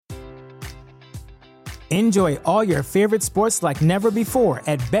Enjoy all your favorite sports like never before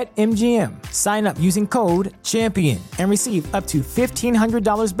at BetMGM. Sign up using code CHAMPION and receive up to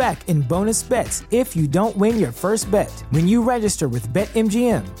 $1,500 back in bonus bets if you don't win your first bet. When you register with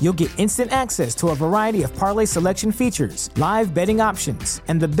BetMGM, you'll get instant access to a variety of parlay selection features, live betting options,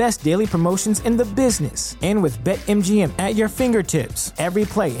 and the best daily promotions in the business. And with BetMGM at your fingertips, every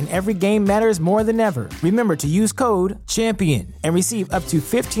play and every game matters more than ever. Remember to use code CHAMPION and receive up to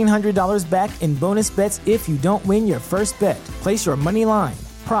 $1,500 back in bonus bets if you don't win your first bet. Place your money line,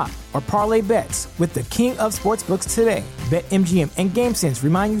 prop, or parlay bets with the king of sportsbooks today. BetMGM and GameSense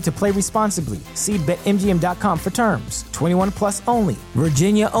remind you to play responsibly. See BetMGM.com for terms. 21 plus only.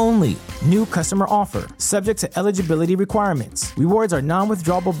 Virginia only. New customer offer. Subject to eligibility requirements. Rewards are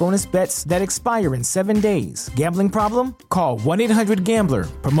non-withdrawable bonus bets that expire in 7 days. Gambling problem? Call 1-800-GAMBLER.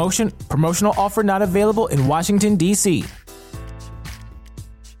 Promotional offer not available in Washington, D.C.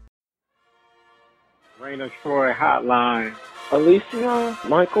 Rain of Troy hotline. Alicia,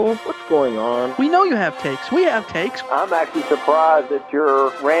 Michael, what's going on? We know you have takes. We have takes. I'm actually surprised that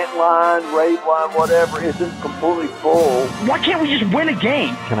your rant line, rave line, whatever, isn't completely full. Why can't we just win a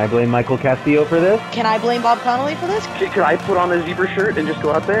game? Can I blame Michael Castillo for this? Can I blame Bob Connolly for this? Could I put on a zebra shirt and just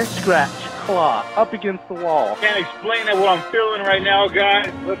go out there? Scratch, claw, up against the wall. Can't explain it what I'm feeling right now,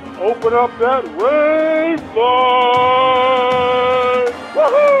 guys. Let's open up that rave line!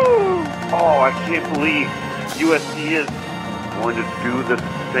 Woohoo! Oh, I can't believe USC is going to do the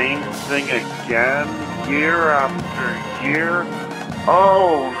same thing again, year after year.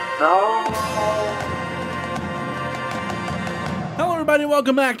 Oh, no. Hello, everybody.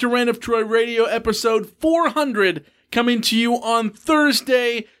 Welcome back to Reign of Troy Radio, episode 400, coming to you on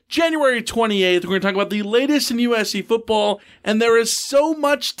Thursday, January 28th. We're going to talk about the latest in USC football, and there is so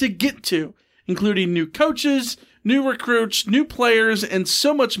much to get to, including new coaches, new recruits, new players, and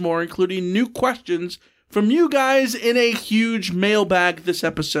so much more, including new questions from you guys in a huge mailbag this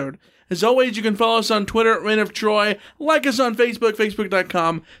episode. As always, you can follow us on Twitter at Reign of Troy, like us on Facebook,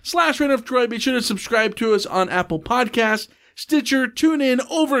 facebook.com/Reign of Troy. Be sure to subscribe to us on Apple Podcasts, Stitcher, TuneIn,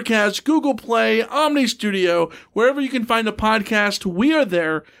 Overcast, Google Play, Omni Studio, wherever you can find a podcast, we are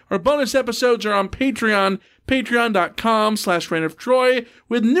there. Our bonus episodes are on Patreon, patreon.com/Reign of Troy,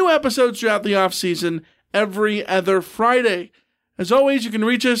 with new episodes throughout the offseason every other Friday. As always, you can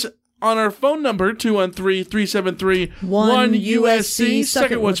reach us on our phone number, 213-373-1USC,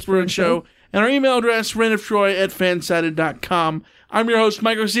 second What's Brewing Show, and our email address, reignoftroy@fansided.com. I'm your host,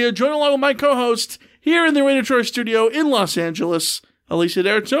 Mike Garcia, joined along with my co-host here in the Reign of Troy studio in Los Angeles, Alicia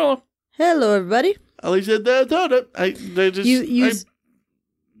D'Artola. Hello, everybody. Alicia D'Artola. I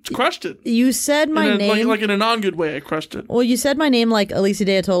crushed it. You said my name. Like in a non-good way, I crushed it. Well, you said my name like Alicia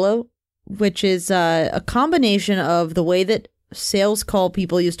D'Artola, which is a combination of the way that sales call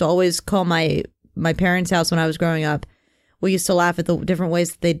people used to always call my parents' house when I was growing up. We used to laugh at the different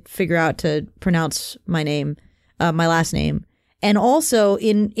ways that they'd figure out to pronounce my name, my last name. And also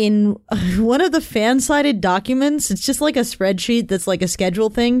in one of the fan-sided documents, it's just like a spreadsheet that's like a schedule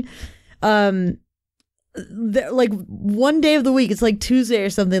thing. Like one day of the week, it's like Tuesday or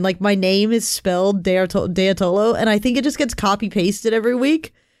something, like my name is spelled D'Artolo, and I think it just gets copy-pasted every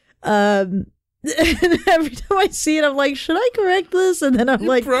week. And every time I see it, I'm like, should I correct this? And then I'm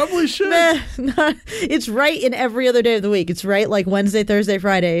like, probably should. Nah, it's right in every other day of the week. It's right like Wednesday, Thursday,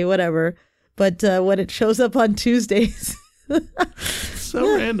 Friday, whatever. But when it shows up on Tuesdays,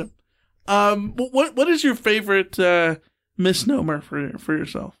 so random. What is your favorite misnomer for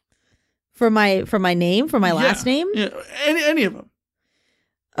yourself? For my name, for my last name? Yeah, any of them.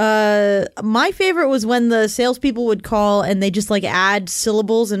 My favorite was when the salespeople would call and they just like add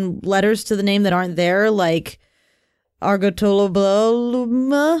syllables and letters to the name that aren't there, like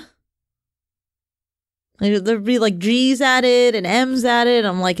Argotolobluma. There'd be like G's added and M's added.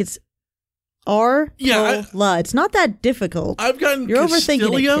 I'm like, it's R. Yeah, it's not that difficult. I've gotten You're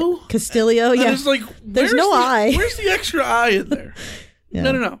overthinking it. Castillo, yeah. It's like, there's no I. Where's the extra I in there?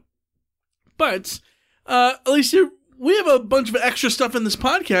 Yeah. No. But at least we have a bunch of extra stuff in this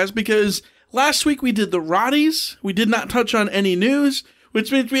podcast because last week we did the Rotties. We did not touch on any news,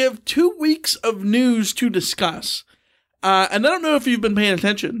 which means we have 2 weeks of news to discuss. And I don't know if you've been paying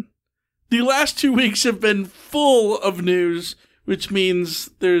attention. The last 2 weeks have been full of news, which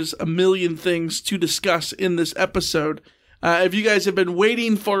means there's a million things to discuss in this episode. If you guys have been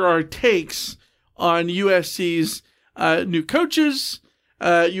waiting for our takes on USC's new coaches,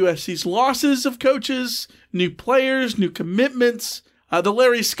 USC's losses of coaches, new players, new commitments, the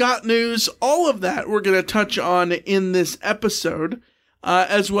Larry Scott news, all of that we're going to touch on in this episode,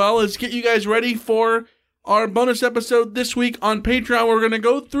 as well as get you guys ready for our bonus episode this week on Patreon. We're going to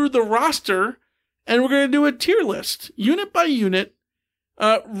go through the roster and we're going to do a tier list, unit by unit,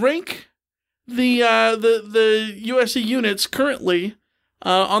 rank the USC units currently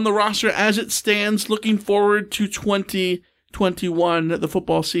on the roster as it stands, looking forward to 2021, the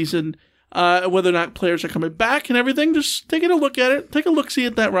football season, whether or not players are coming back and everything. Just taking a look at it, take a look-see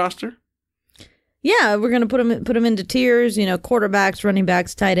at that roster. Yeah, we're going to put them into tiers, quarterbacks, running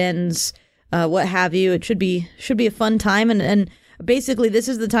backs, tight ends, what have you. It should be a fun time. And basically, this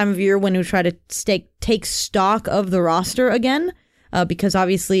is the time of year when we try to take stock of the roster again, because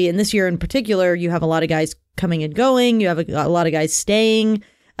obviously in this year in particular, you have a lot of guys coming and going. You have a lot of guys staying.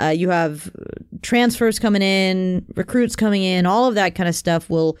 You have transfers coming in, recruits coming in. All of that kind of stuff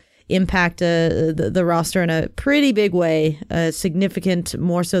will impact the roster in a pretty big way, significant,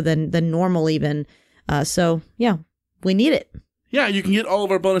 more so than normal even. So, yeah, we need it. Yeah, you can get all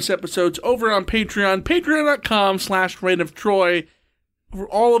of our bonus episodes over on Patreon, patreon.com/RainOfTroy. For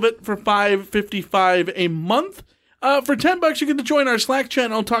all of it for $5.55 a month. For $10, you get to join our Slack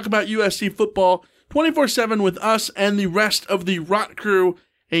channel and talk about USC football 24/7 with us and the rest of the Rot Crew,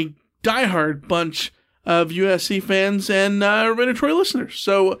 a diehard bunch of USC fans and Rain of Troy listeners.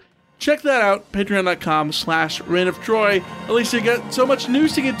 So check that out, patreon.com/RainOfTroy. Alicia, you got so much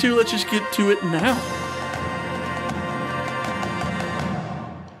news to get to. Let's just get to it now.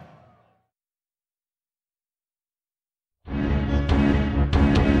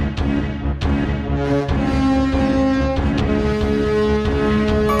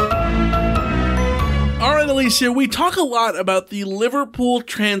 Alicia, we talk a lot about the Liverpool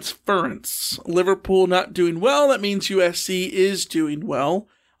transference. Liverpool not doing well, that means USC is doing well,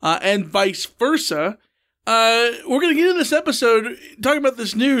 and vice versa. We're going to get in this episode talking about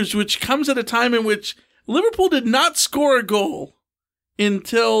this news, which comes at a time in which Liverpool did not score a goal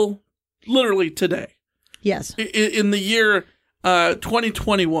until literally today. Yes. In the year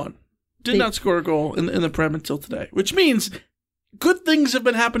 2021. Did not score a goal in the Prem until today, which means good things have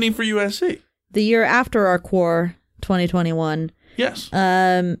been happening for USC. The year after our core, 2021. Yes. Yes.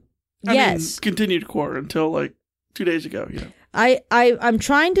 I mean, continued core until like 2 days ago. Yeah. I'm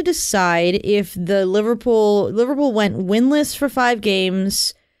trying to decide if the Liverpool went winless for 5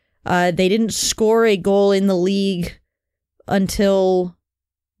 games. They didn't score a goal in the league until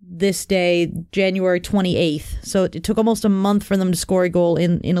this day, January 28th. So it took almost a month for them to score a goal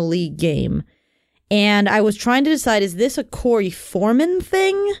in a league game. And I was trying to decide, is this a Corey Foreman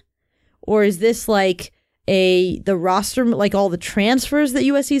thing? Or is this like the roster, like all the transfers that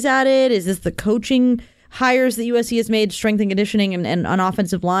USC's added? Is this the coaching hires that USC has made, strength and conditioning and an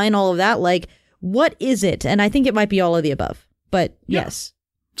offensive line, all of that? Like, what is it? And I think it might be all of the above, but yes.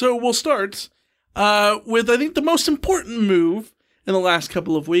 So we'll start with, I think, the most important move in the last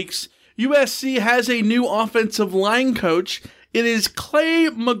couple of weeks. USC has a new offensive line coach. It is Clay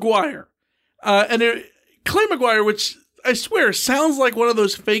McGuire. Clay McGuire, which I swear sounds like one of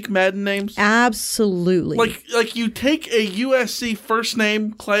those fake Madden names. Absolutely. Like you take a USC first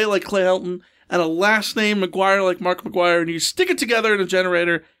name, Clay, like Clay Helton, and a last name, McGuire, like Mark McGuire, and you stick it together in a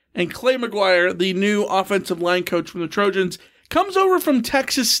generator, and Clay McGuire, the new offensive line coach from the Trojans, comes over from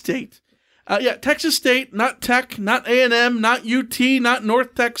Texas State. Texas State, not Tech, not A&M, not UT, not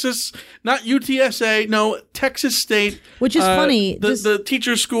North Texas, not UTSA. No, Texas State. Which is funny. The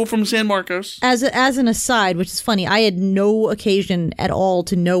teacher's school from San Marcos. As an aside, which is funny, I had no occasion at all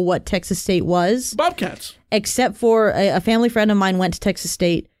to know what Texas State was. Bobcats. Except for a family friend of mine went to Texas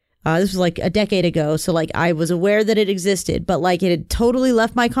State. This was like a decade ago, so like I was aware that it existed, but like it had totally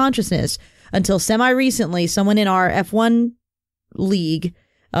left my consciousness until semi-recently, someone in our F1 league,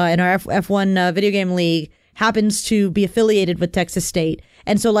 in our F1 video game league, happens to be affiliated with Texas State.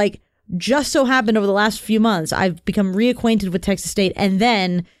 And so like just so happened over the last few months, I've become reacquainted with Texas State. And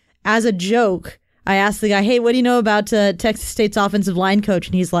then as a joke, I asked the guy, hey, what do you know about Texas State's offensive line coach?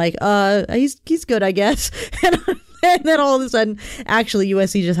 And he's like, he's good, I guess. And then all of a sudden, actually,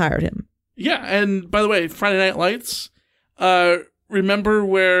 USC just hired him. Yeah, and by the way, Friday Night Lights, remember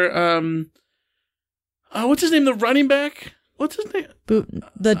where, what's his name, the running back? What's his name?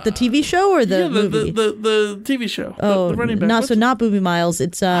 The TV show or the movie? the TV show. Oh, the running back. Not Booby Miles.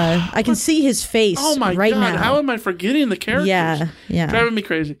 It's I can see his face right now. How am I forgetting the characters? Yeah. Driving me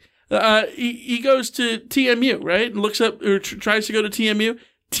crazy. He goes to TMU, right? And looks up or tries to go to TMU.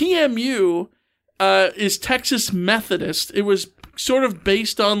 TMU is Texas Methodist. It was sort of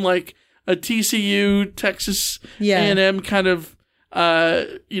based on like a TCU, Texas A&M kind of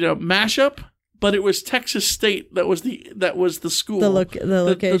mashup. But it was Texas State that was the school. The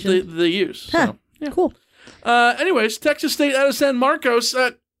location. The use. Huh. So, cool. Anyways, Texas State out of San Marcos.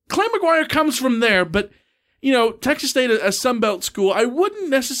 Clay McGuire comes from there, but Texas State, a Sun Belt school, I wouldn't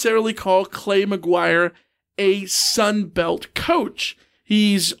necessarily call Clay McGuire a Sun Belt coach.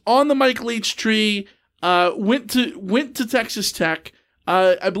 He's on the Mike Leach tree, went to Texas Tech.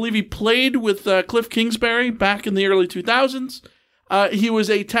 I believe he played with Cliff Kingsbury back in the early 2000s. He was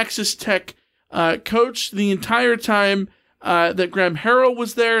a Texas Tech coach the entire time that Graham Harrell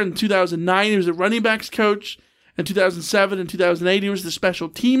was there. In 2009, he was a running backs coach. In 2007 and 2008, he was the special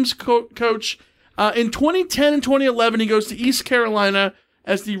teams coach. In 2010 and 2011, he goes to East Carolina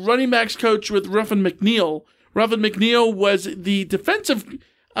as the running backs coach with Ruffin McNeil. Ruffin McNeil was the defensive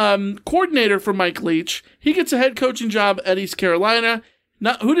coordinator for Mike Leach. He gets a head coaching job at East Carolina.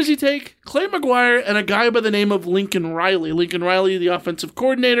 Now, who does he take? Clay McGuire and a guy by the name of Lincoln Riley. Lincoln Riley, the offensive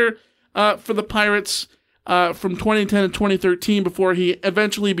coordinator for the Pirates from 2010 to 2013 before he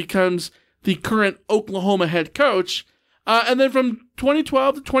eventually becomes the current Oklahoma head coach. And then from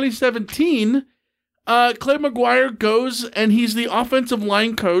 2012 to 2017, Clay McGuire goes and he's the offensive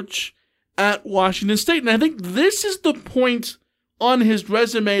line coach at Washington State. And I think this is the point on his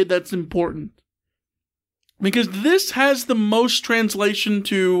resume that's important, because this has the most translation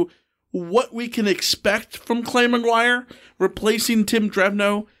to what we can expect from Clay McGuire, replacing Tim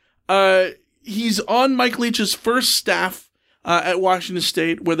Drevno. He's on Mike Leach's first staff at Washington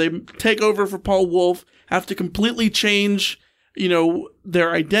State, where they take over for Paul Wolf, have to completely change,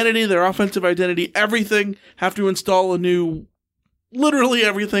 their identity, their offensive identity, everything, have to install literally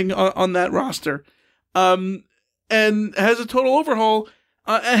everything on that roster, and has a total overhaul.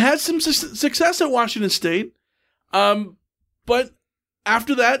 And has some success at Washington State, but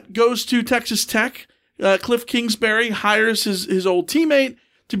after that goes to Texas Tech. Cliff Kingsbury hires his old teammate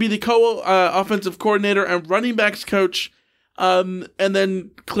to be the co-offensive coordinator and running backs coach, and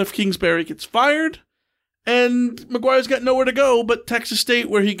then Cliff Kingsbury gets fired, and McGuire's got nowhere to go but Texas State,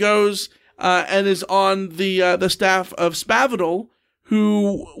 where he goes and is on the staff of Spavital,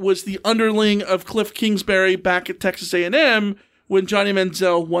 who was the underling of Cliff Kingsbury back at Texas A&M when Johnny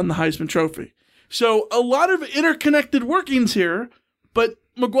Manziel won the Heisman Trophy. So a lot of interconnected workings here, but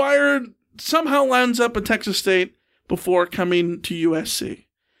McGuire somehow lands up at Texas State before coming to USC.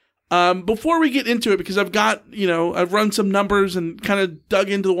 Before we get into it, because I've run some numbers and kind of dug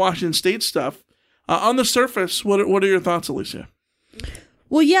into the Washington State stuff. On the surface, what are your thoughts, Alicia?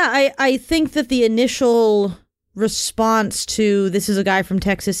 Well, yeah, I think that the initial response to this is a guy from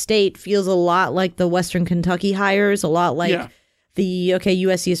Texas State feels a lot like the Western Kentucky hires, a lot like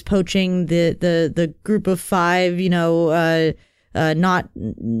USC is poaching the group of five,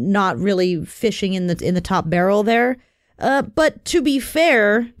 not really fishing in the top barrel there. But to be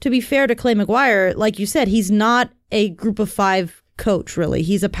fair to Clay McGuire, like you said, he's not a group of five coach, really.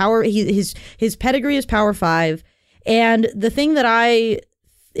 He's his pedigree is Power 5. And the thing that I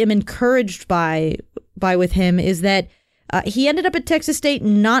am encouraged by with him is that he ended up at Texas State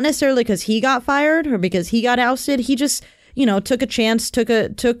not necessarily because he got fired or because he got ousted. He just, took a chance,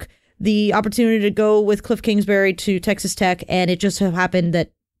 took the opportunity to go with Cliff Kingsbury to Texas Tech, and it just so happened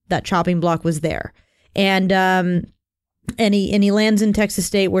that chopping block was there. And he lands in Texas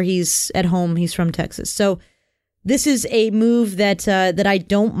State where he's at home. He's from Texas. So this is a move that I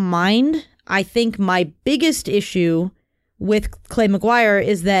don't mind. I think my biggest issue with Clay McGuire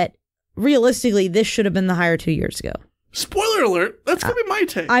is that realistically, this should have been the hire 2 years ago. Spoiler alert, that's going to be my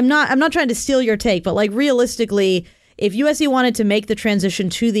take. I'm not trying to steal your take, but realistically, if USC wanted to make the transition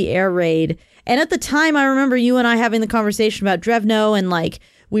to the air raid, and at the time I remember you and I having the conversation about Drevno, and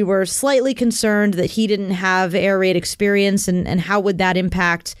we were slightly concerned that he didn't have air raid experience, and how would that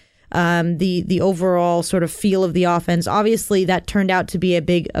impact the overall sort of feel of the offense. Obviously, that turned out to be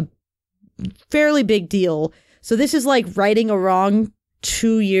a fairly big deal. So this is like righting a wrong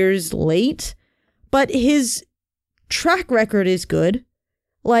 2 years late, but his track record is good.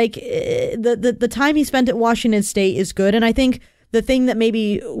 The time he spent at Washington State is good, and I think the thing that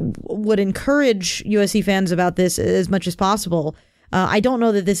maybe would encourage USC fans about this as much as possible, I don't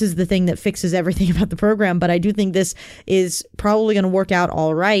know that this is the thing that fixes everything about the program, but I do think this is probably going to work out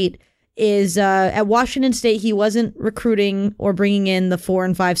all right, is at Washington State, he wasn't recruiting or bringing in the 4-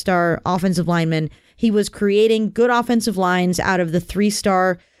 and 5-star offensive linemen. He was creating good offensive lines out of the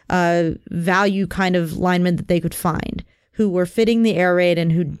 3-star value kind of linemen that they could find, who were fitting the air raid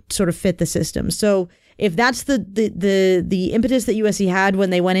and who sort of fit the system. So if that's the impetus that USC had when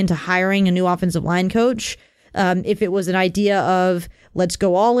they went into hiring a new offensive line coach, if it was an idea of let's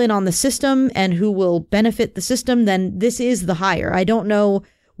go all in on the system and who will benefit the system, then this is the hire. I don't know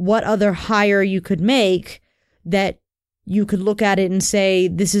what other hire you could make that you could look at it and say,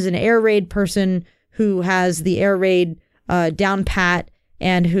 this is an air raid person who has the air raid down pat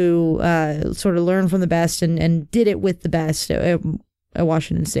and who sort of learned from the best and did it with the best at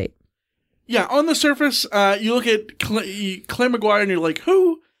Washington State. Yeah, on the surface, you look at Clay McGuire and you're like,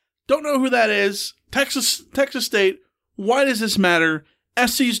 who? Don't know who that is. Texas State, why does this matter?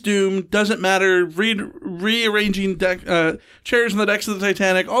 SC's doomed, doesn't matter. Rearranging chairs on the decks of the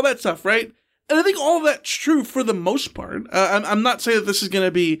Titanic, all that stuff, right? And I think all of that's true for the most part. I'm not saying that this is going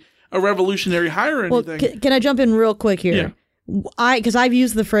to be a revolutionary hire or anything. Well, can I jump in real quick here? Yeah. Because I've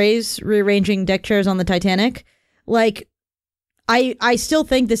used the phrase rearranging deck chairs on the Titanic. Like, I still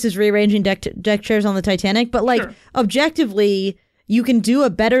think this is rearranging deck chairs on the Titanic, but like, objectively, you can do a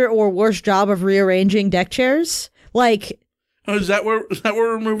better or worse job of rearranging deck chairs. Like, oh, is that where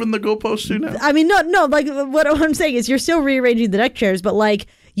we're moving the goalposts to now? I mean, no. Like, what I'm saying is, you're still rearranging the deck chairs, but like,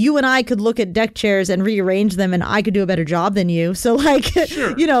 you and I could look at deck chairs and rearrange them, and I could do a better job than you. So, like,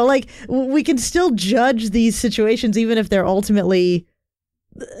 sure. You know, like, we can still judge these situations, even if they're ultimately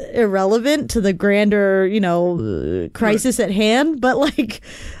irrelevant to the grander, you know, crisis at hand. But like,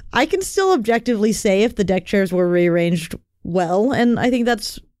 I can still objectively say if the deck chairs were rearranged well, and I think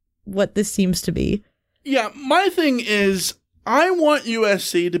that's what this seems to be. Yeah, my thing is, I want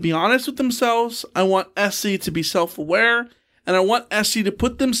USC to be honest with themselves. I want SC to be self-aware, and I want SC to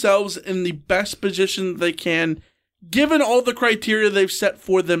put themselves in the best position they can, given all the criteria they've set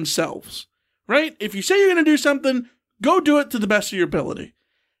for themselves. Right? If you say you're going to do something, go do it to the best of your ability.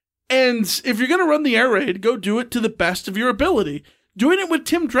 And if you're going to run the air raid, go do it to the best of your ability. Doing it with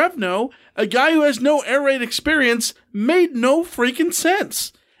Tim Drevno, a guy who has no air raid experience, made no freaking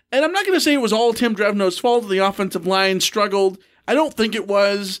sense. And I'm not going to say it was all Tim Drevno's fault. The offensive line struggled. I don't think it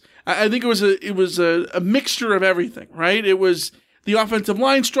was. I think it was a mixture of everything, right? It was the offensive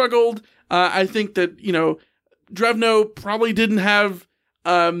line struggled. I think that, you know, Drevno probably didn't have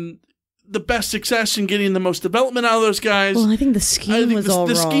the best success in getting the most development out of those guys. Well, I think the scheme was all wrong.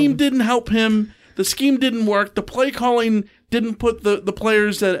 The scheme didn't help him. The scheme didn't work. The play calling didn't put the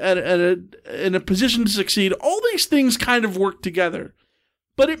players in a position to succeed. All these things kind of work together.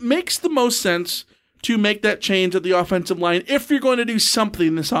 But it makes the most sense to make that change at the offensive line if you're going to do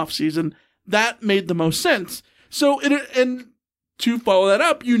something this offseason. That made the most sense. So, and to follow that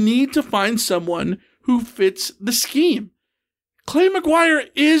up, you need to find someone who fits the scheme. Clay McGuire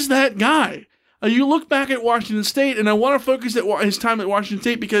is that guy. You look back at Washington State, and I want to focus at his time at Washington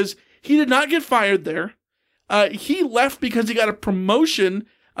State because he did not get fired there. He left because he got a promotion,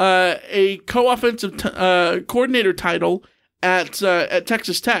 a co-offensive coordinator title at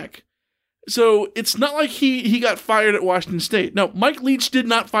Texas Tech. So it's not like he got fired at Washington State. No, Mike Leach did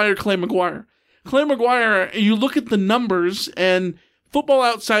not fire Clay McGuire. Clay McGuire, you look at the numbers, and Football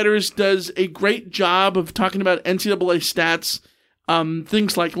Outsiders does a great job of talking about NCAA stats,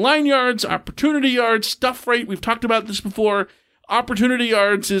 things like line yards, opportunity yards, stuff rate. We've talked about this before. Opportunity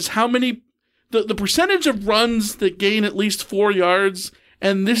yards is how many, the percentage of runs that gain at least 4 yards,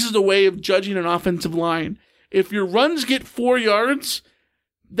 and this is a way of judging an offensive line. If your runs get 4 yards,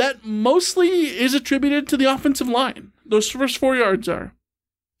 that mostly is attributed to the offensive line. Those first 4 yards are.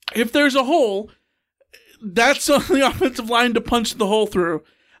 If there's a hole, that's on the offensive line to punch the hole through.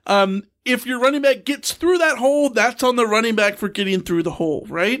 If your running back gets through that hole, that's on the running back for getting through the hole,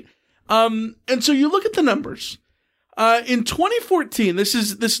 right? And so you look at the numbers. In 2014, this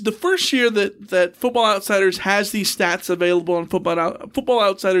is the first year that Football Outsiders has these stats available on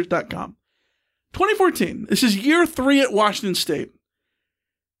footballoutsiders.com. 2014, this is year 3 at Washington State.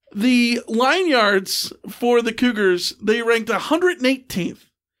 The line yards for the Cougars, they ranked 118th.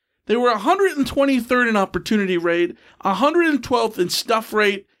 They were 123rd in opportunity rate, 112th in stuff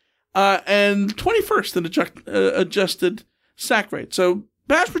rate, and 21st in adjusted sack rate. So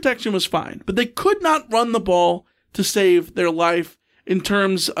pass protection was fine, but they could not run the ball to save their life in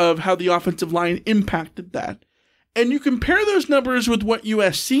terms of how the offensive line impacted that. And you compare those numbers with what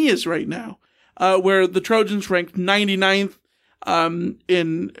USC is right now, where the Trojans ranked 99th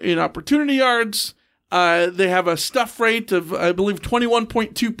in opportunity yards. They have a stuff rate of, I believe,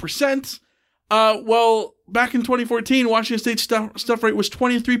 21.2%. Well, back in 2014, Washington State's stuff rate was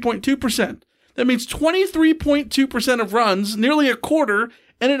 23.2%. That means 23.2% of runs, nearly a quarter,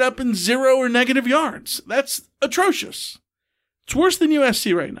 ended up in 0 or negative yards. That's atrocious. It's worse than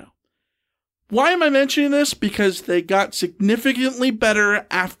USC right now. Why am I mentioning this? Because they got significantly better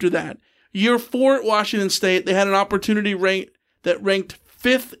after that. Year 4 at Washington State, they had an opportunity rate that ranked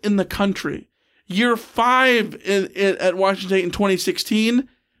 5th in the country. Year 5 at Washington State in 2016,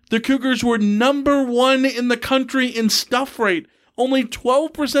 the Cougars were number 1 in the country in stuff rate. Only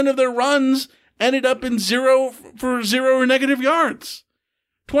 12% of their runs ended up in 0 or negative yards.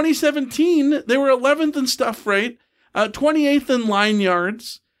 2017, they were 11th in stuff rate. 28th in line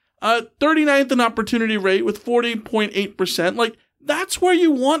yards, 39th in opportunity rate with 40.8%. Like, that's where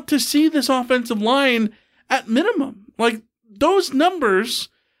you want to see this offensive line at minimum. Like, those numbers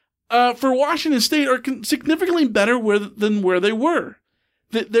for Washington State are significantly better than where they were.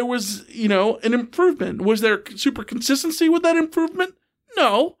 There was, an improvement. Was there super consistency with that improvement?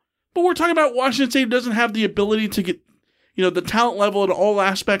 No. But we're talking about Washington State doesn't have the ability to get, the talent level at all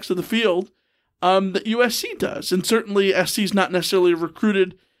aspects of the field that USC does. And certainly SC's not necessarily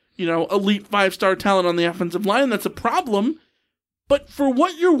recruited, elite 5-star talent on the offensive line. That's a problem. But for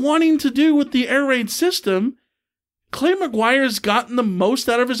what you're wanting to do with the air raid system, Clay McGuire's gotten the most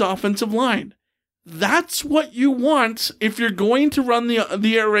out of his offensive line. That's what you want if you're going to run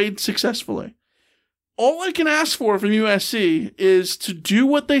the air raid successfully. All I can ask for from USC is to do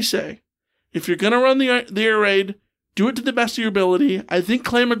what they say. If you're going to run the air raid, do it to the best of your ability. I think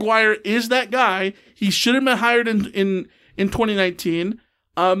Clay McGuire is that guy. He should have been hired in 2019.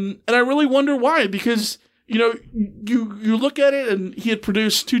 And I really wonder why, because, you look at it and he had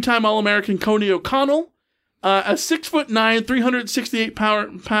produced 2-time All-American Coney O'Connell, a 6'9",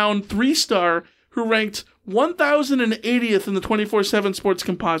 368-pound 3-star who ranked 1,080th in the 24/7 Sports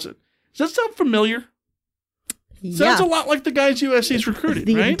Composite. Does that sound familiar? Yeah. Sounds a lot like the guys USC's recruiting,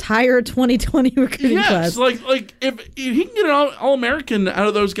 the right? entire 2020 recruiting class. Yes, like if he can get an All-American out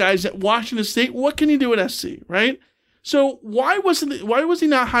of those guys at Washington State, what can he do at SC, right? So why was he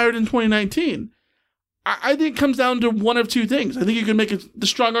not hired in 2019? I think it comes down to one of two things. I think you can make the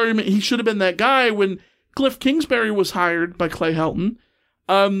strong argument he should have been that guy when Cliff Kingsbury was hired by Clay Helton.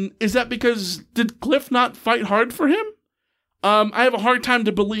 Is that because did Cliff not fight hard for him? I have a hard time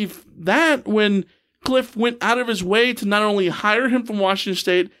to believe that when Cliff went out of his way to not only hire him from Washington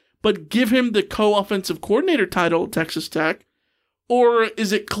State, but give him the co-offensive coordinator title at Texas Tech. Or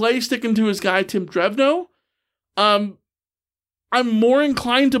is it Clay sticking to his guy, Tim Drevno? I'm more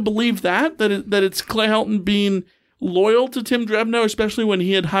inclined to believe that it's Clay Helton being loyal to Tim Drevno, especially when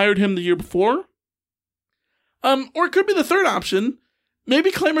he had hired him the year before. Or it could be the third option.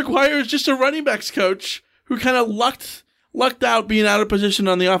 Maybe Clay McGuire is just a running backs coach who kind of lucked out being out of position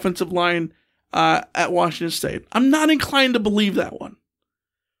on the offensive line at Washington State. I'm not inclined to believe that one.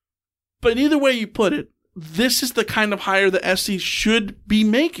 But either way you put it, this is the kind of hire that SC should be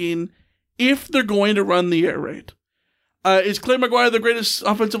making if they're going to run the air raid. Is Clay McGuire the greatest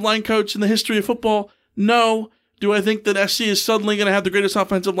offensive line coach in the history of football? No. Do I think that SC is suddenly going to have the greatest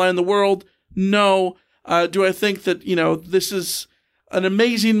offensive line in the world? No. Do I think that, this is an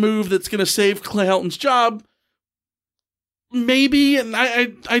amazing move that's going to save Clay Helton's job? Maybe, and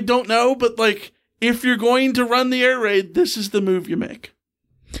I don't know, but if you're going to run the air raid, this is the move you make.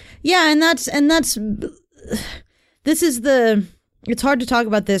 Yeah, it's hard to talk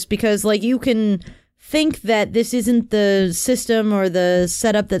about this because you can think that this isn't the system or the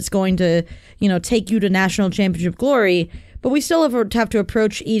setup that's going to, take you to national championship glory, but we still have to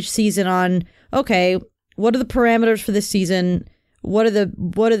approach each season on, okay, what are the parameters for this season? What are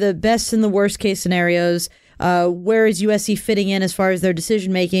the best and the worst case scenarios? Where is USC fitting in as far as their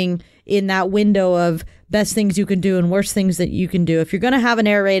decision making in that window of best things you can do and worst things that you can do? If you're going to have an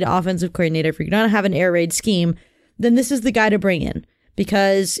air raid offensive coordinator, if you're going to have an air raid scheme, then this is the guy to bring in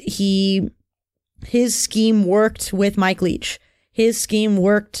because his scheme worked with Mike Leach. His scheme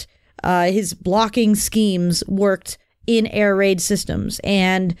worked. His blocking schemes worked in air raid systems,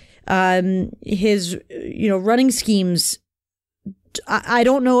 and his running schemes. I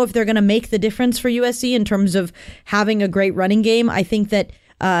don't know if they're going to make the difference for USC in terms of having a great running game. I think that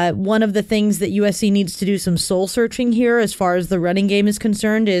one of the things that USC needs to do some soul searching here as far as the running game is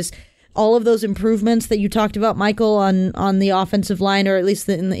concerned is all of those improvements that you talked about, Michael, on the offensive line, or at least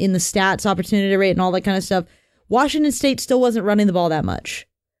in the stats, opportunity rate, and all that kind of stuff. Washington State still wasn't running the ball that much.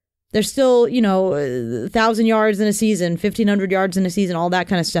 They're still, 1,000 yards in a season, 1,500 yards in a season, all that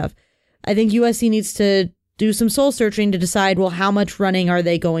kind of stuff. I think USC needs to do some soul searching to decide, well, how much running are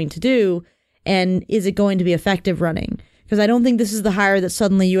they going to do? And is it going to be effective running? Because I don't think this is the hire that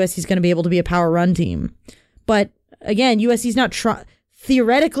suddenly USC is going to be able to be a power run team. But again, USC's not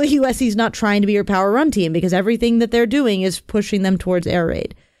theoretically, USC's not trying to be your power run team because everything that they're doing is pushing them towards air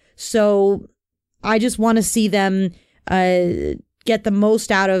raid. So I just want to see them get the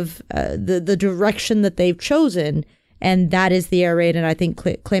most out of the direction that they've chosen. And that is the air raid. And I think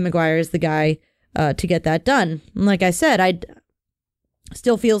Clay McGuire is the guy to get that done. And like I said, I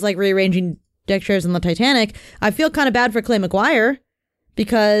still feels like rearranging deck chairs in the Titanic. I feel kind of bad for Clay McGuire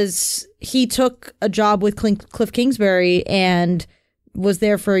because he took a job with Cliff Kingsbury and was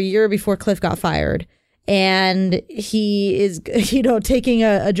there for a year before Cliff got fired. And he is, taking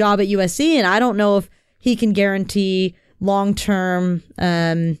a job at USC. And I don't know if he can guarantee long-term,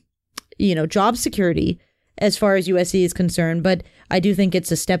 job security as far as USC is concerned. But I do think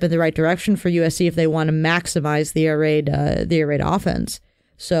it's a step in the right direction for USC if they want to maximize the air raid offense.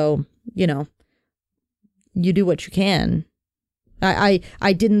 So, you do what you can.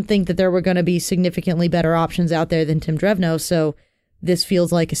 I didn't think that there were going to be significantly better options out there than Tim Drevno, so this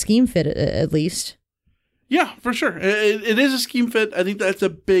feels like a scheme fit at least. Yeah, for sure. It is a scheme fit. I think that's a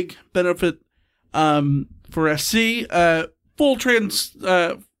big benefit for SC. Full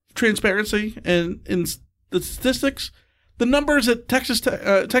transparency in the statistics. The numbers at Texas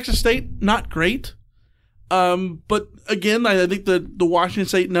State, not great. But again, I think the Washington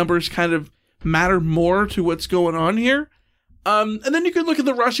State numbers kind of matter more to what's going on here. And then you could look at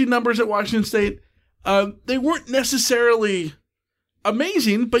the rushing numbers at Washington State. They weren't necessarily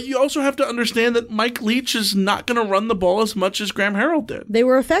amazing, but you also have to understand that Mike Leach is not going to run the ball as much as Graham Harrell did. They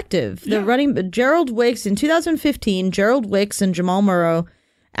were effective. Yeah. Gerald Wicks in 2015, Gerald Wicks and Jamal Murrow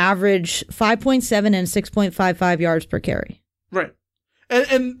averaged 5.7 and 6.55 yards per carry. Right.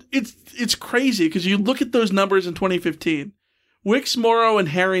 And it's crazy because you look at those numbers in 2015. Wicks, Morrow, and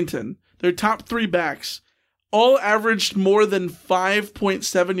Harrington, their top three backs, all averaged more than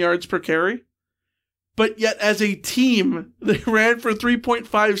 5.7 yards per carry. But yet, as a team, they ran for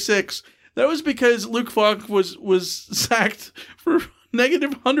 3.56. That was because Luke Falk was sacked for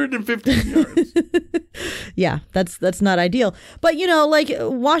negative 115 yards. Yeah, that's not ideal. But,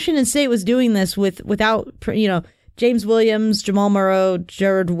 Washington State was doing this without, James Williams, Jamal Murrow,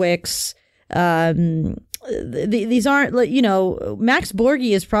 Jared Wicks. These aren't, Max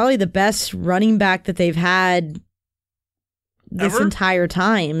Borghi is probably the best running back that they've had this entire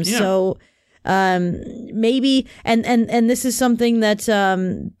time. Yeah. So maybe, and this is something that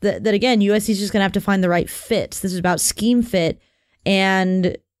again, USC is just going to have to find the right fits. This is about scheme fit.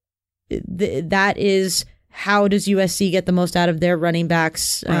 And that is, how does USC get the most out of their running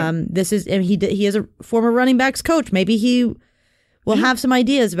backs? Right. He is a former running backs coach. Maybe he will have some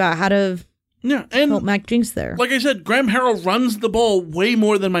ideas about how to and help Mac Jinks there. Like I said, Graham Harrell runs the ball way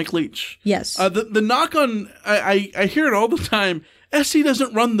more than Mike Leach. Yes. The knock on, I hear it all the time, SC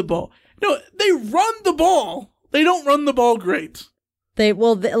doesn't run the ball. No, they run the ball. They don't run the ball great.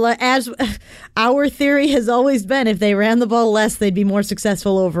 As our theory has always been, if they ran the ball less, they'd be more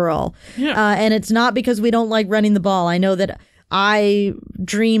successful overall. Yeah. And it's not because we don't like running the ball. I know that I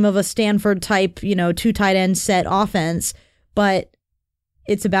dream of a Stanford type, 2 tight end set offense, but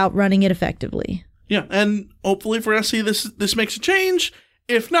it's about running it effectively. Yeah, and hopefully for SC, this makes a change.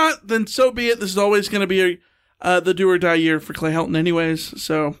 If not, then so be it. This is always going to be the do or die year for Clay Helton anyways,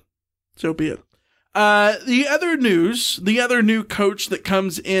 so be it. The other new coach that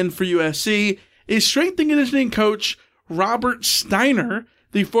comes in for USC is strength and conditioning coach Robert Steiner,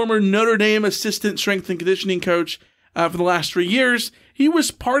 the former Notre Dame assistant strength and conditioning coach for the last 3 years. He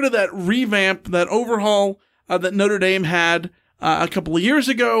was part of that revamp, that overhaul that Notre Dame had a couple of years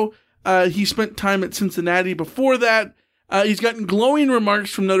ago. He spent time at Cincinnati before that. He's gotten glowing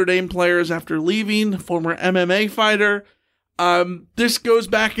remarks from Notre Dame players after leaving, former MMA fighter. This goes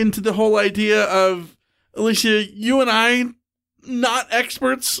back into the whole idea of, Alicia, you and I, not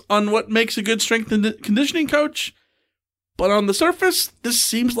experts on what makes a good strength and conditioning coach, but on the surface, this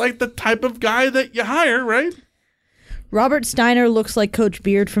seems like the type of guy that you hire, right? Robert Steiner looks like Coach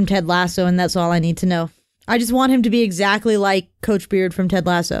Beard from Ted Lasso, and that's all I need to know. I just want him to be exactly like Coach Beard from Ted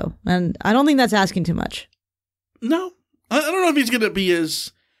Lasso, and I don't think that's asking too much. No, I don't know if he's going to be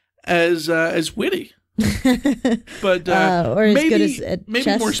as witty. But or as good as maybe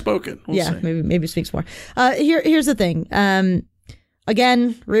chess. More spoken. We'll say. maybe speaks more. Here's the thing.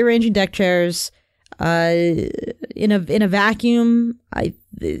 Again, rearranging deck chairs. In a vacuum,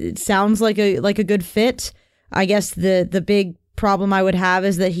 it sounds like a good fit. I guess the big problem I would have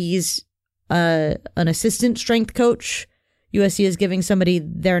is that he's an assistant strength coach. USC is giving somebody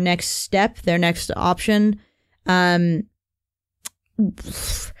their next step, their next option.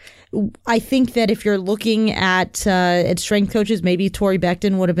 I think that if you're looking at strength coaches, maybe Torrey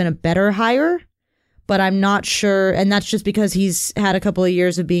Becton would have been a better hire, but I'm not sure. And that's just because he's had a couple of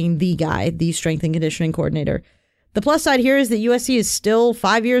years of being the guy, the strength and conditioning coordinator. The plus side here is that USC is still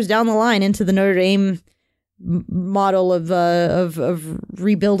 5 years down the line into the Notre Dame model of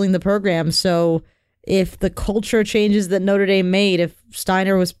rebuilding the program. So if the culture changes that Notre Dame made, if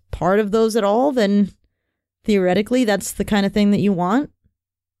Steiner was part of those at all, then theoretically that's the kind of thing that you want.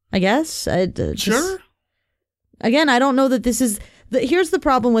 I guess. Sure. Again, I don't know that this is... Here's the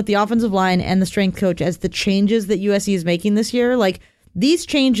problem with the offensive line and the strength coach as the changes that USC is making this year. Like, these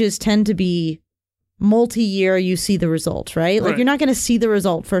changes tend to be multi-year, you see the result, right? Like, you're not going to see the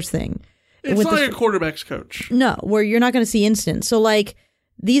result first thing. It's not like a quarterback's coach. No, where you're not going to see instant. So, like,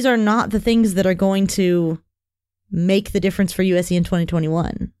 these are not the things that are going to make the difference for USC in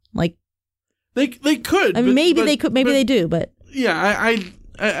 2021. Like, they could. I mean, maybe they could. Maybe they do. But yeah,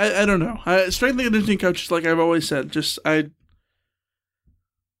 I don't know. Strength and conditioning coaches, like I've always said, I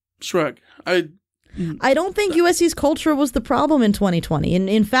shrug. I don't think USC's culture was the problem in 2020.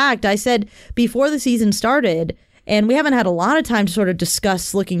 In fact, I said before the season started, and we haven't had a lot of time to sort of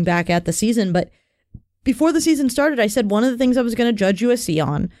discuss looking back at the season, but before the season started, I said one of the things I was going to judge USC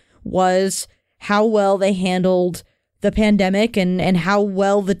on was how well they handled the pandemic and how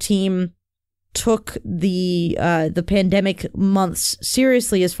well the team took the pandemic months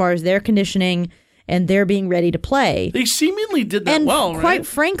seriously as far as their conditioning and their being ready to play. They seemingly did that well, right? Quite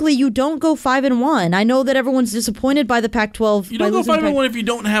frankly, you don't go 5-1. I know that everyone's disappointed by the Pac-12. You don't go 5-1 if you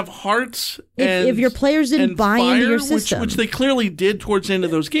don't have heart. If your players didn't buy into your system, which they clearly did towards the end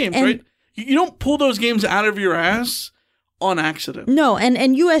of those games, right? You don't pull those games out of your ass on accident. No, and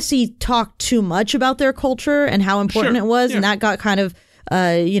USC talked too much about their culture and how important it was, and that got kind of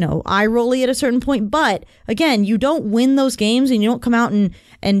eye-rolly at a certain point. But again, you don't win those games and you don't come out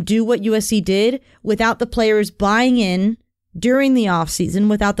and do what USC did without the players buying in during the offseason,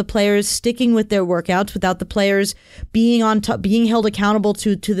 without the players sticking with their workouts, without the players being on top, being held accountable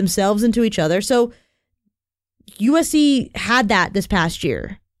to themselves and to each other. So USC had that this past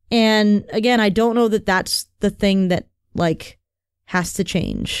year. And again, I don't know that that's the thing that has to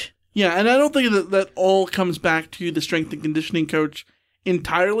change. Yeah, and I don't think that all comes back to the strength and conditioning coach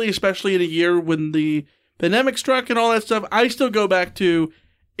entirely, especially in a year when the pandemic struck and all that stuff. I still go back to,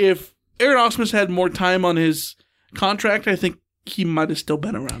 if Aaron Ausmus had more time on his contract, I think he might have still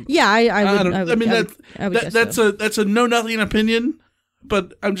been around. Yeah, I would. That's a know-nothing opinion,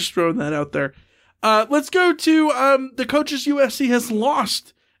 but I'm just throwing that out there. Let's go to the coaches USC has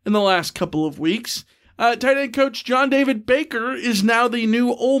lost in the last couple of weeks. Tight end coach John David Baker is now the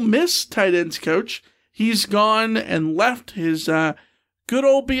new Ole Miss tight ends coach. He's gone and left his good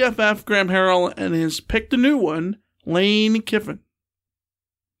old BFF Graham Harrell and has picked a new one, Lane Kiffin.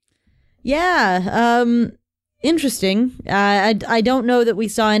 Yeah, interesting. I don't know that we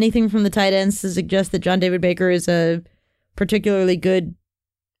saw anything from the tight ends to suggest that John David Baker is a particularly good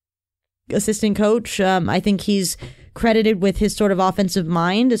assistant coach. I think he's credited with his sort of offensive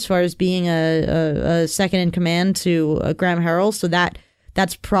mind as far as being a second in command to Graham Harrell. So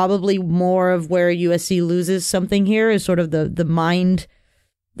that's probably more of where USC loses something here, is sort of the mind,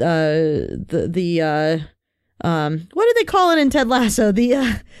 what do they call it in Ted Lasso?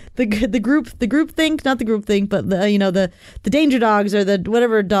 The group think, not the group think, but the danger dogs or the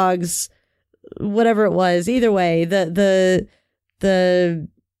whatever dogs, whatever it was. Either way, the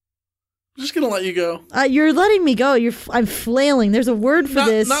I'm just gonna let you go. You're letting me go. I'm flailing. There's a word for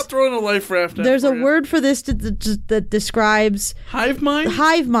this. Not throwing a life raft. There's a word for this that describes hive mind.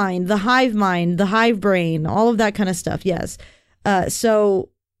 Hive mind, the hive brain, all of that kind of stuff. Yes. So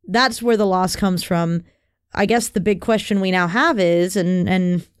that's where the loss comes from. I guess the big question we now have is,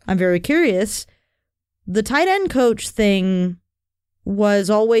 and I'm very curious, the tight end coach thing was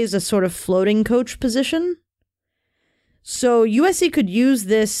always a sort of floating coach position. So USC could use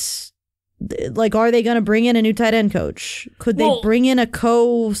this. Are they going to bring in a new tight end coach? Could they bring in a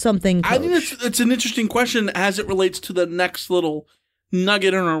something coach? I think it's an interesting question as it relates to the next little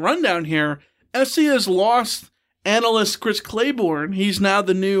nugget in our rundown here. SC has lost analyst Chris Claiborne. He's now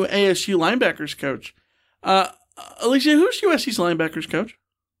the new ASU linebackers coach. Alicia, who's USC's linebackers coach?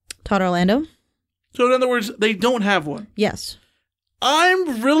 Todd Orlando. So in other words, they don't have one. Yes.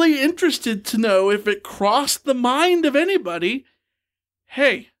 I'm really interested to know if it crossed the mind of anybody.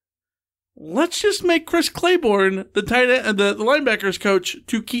 Hey, let's just make Chris Claiborne the tight end, the linebackers coach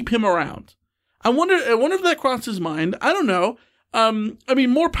to keep him around. I wonder if that crossed his mind. I don't know.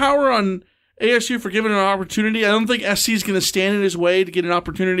 More power on ASU for giving an opportunity. I don't think SC is going to stand in his way to get an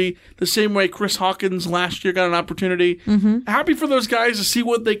opportunity the same way Chris Hawkins last year got an opportunity. Mm-hmm. Happy for those guys to see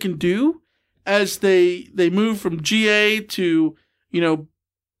what they can do as they move from GA to,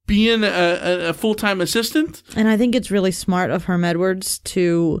 being a full-time assistant. And I think it's really smart of Herm Edwards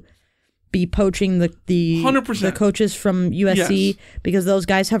to be poaching the 100%. coaches from USC, because those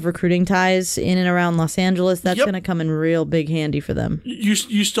guys have recruiting ties in and around Los Angeles. That's going to come in real big handy for them. You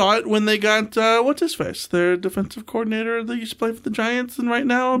saw it when they got what's his face, their defensive coordinator that used to play for the Giants, and right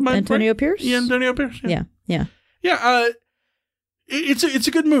now Antonio Pierce. Yeah, Antonio Pierce. Yeah. It's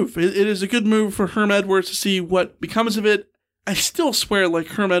a good move. It is a good move for Herm Edwards to see what becomes of it. I still swear like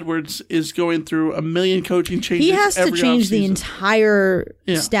Herm Edwards is going through a million coaching changes. He has to change the entire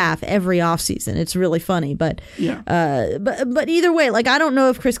Yeah. staff every offseason. It's really funny, but Yeah. but either way, like I don't know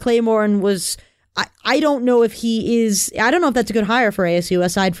if Chris Claiborne was. I don't know if he is. I don't know if that's a good hire for ASU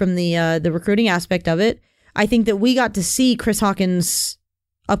aside from the recruiting aspect of it. I think that we got to see Chris Hawkins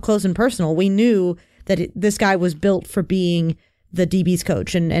up close and personal. We knew that this guy was built for being the DB's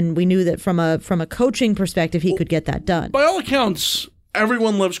coach, and we knew that from a coaching perspective, he could get that done. By all accounts,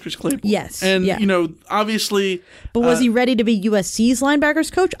 everyone loves Chris Claiborne. Yes, and yeah. Obviously, but was he ready to be USC's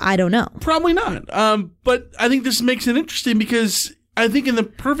linebackers coach? I don't know. Probably not. But I think this makes it interesting because I think in the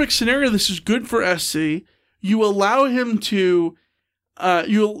perfect scenario, this is good for SC. You allow him to.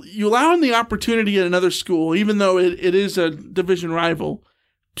 You allow him the opportunity at another school, even though it is a division rival,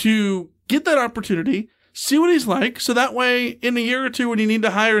 to get that opportunity, see what he's like, so that way in a year or two when you need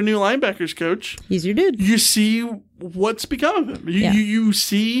to hire a new linebackers coach, he's your dude. You see what's become of him. You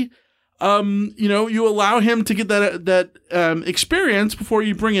see, you allow him to get that experience before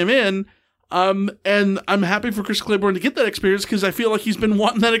you bring him in. And I'm happy for Chris Claiborne to get that experience because I feel like he's been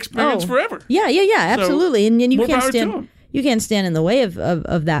wanting that experience forever. Yeah, absolutely. So, and you more can't power to stand. him. You can't stand in the way of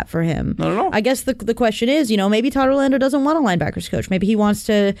that for him. Not at all. I guess the question is, maybe Todd Orlando doesn't want a linebackers coach. Maybe he wants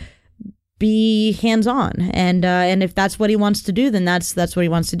to be hands-on, and if that's what he wants to do, then that's what he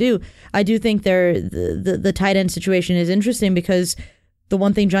wants to do. I do think the tight end situation is interesting because the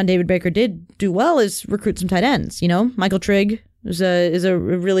one thing John David Baker did do well is recruit some tight ends. Michael Trigg is a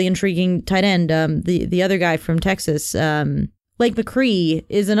really intriguing tight end. The other guy from Texas, Lake McCree,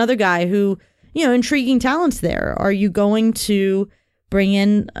 is another guy who. Intriguing talents there. Are you going to bring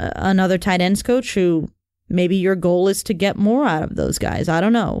in another tight ends coach who maybe your goal is to get more out of those guys? I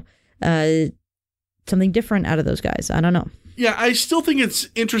don't know. Something different out of those guys. I don't know. Yeah, I still think it's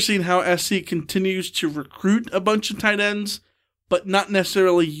interesting how SC continues to recruit a bunch of tight ends, but not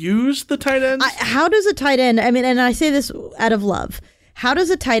necessarily use the tight ends. How does a tight end, and I say this out of love, how does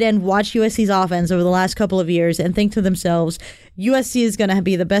a tight end watch USC's offense over the last couple of years and think to themselves, USC is going to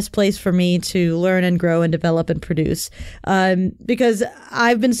be the best place for me to learn and grow and develop and produce? Because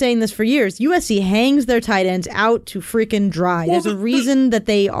I've been saying this for years. USC hangs their tight ends out to freaking dry. There's a reason that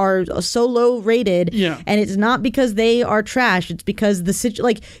they are so low rated. Yeah. And it's not because they are trash. It's because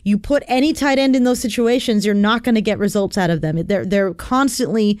you put any tight end in those situations, you're not going to get results out of them. They're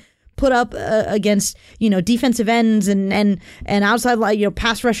constantly put up against defensive ends and outside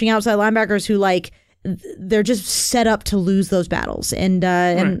pass rushing outside linebackers who they're just set up to lose those battles and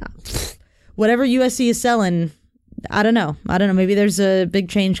whatever USC is selling, I don't know. Maybe there's a big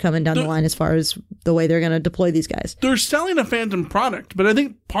change coming down the line as far as the way they're going to deploy these guys. They're selling a phantom product, but I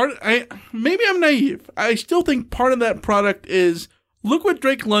think maybe I'm naive. I still think part of that product is. Look what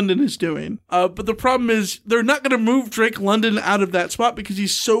Drake London is doing. But the problem is they're not going to move Drake London out of that spot because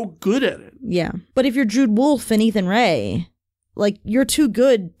he's so good at it. Yeah. But if you're Jude Wolfe and Ethan Ray, you're too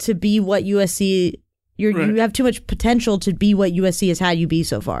good to be what USC... You have too much potential to be what USC has had you be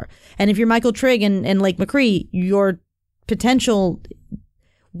so far. And if you're Michael Trigg and Lake McCree, your potential...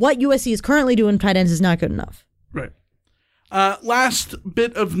 What USC is currently doing tight ends is not good enough. Right. Last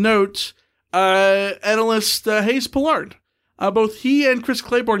bit of note, analyst Hayes Pollard. Both he and Chris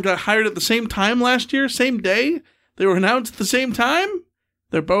Claiborne got hired at the same time last year, same day. They were announced at the same time.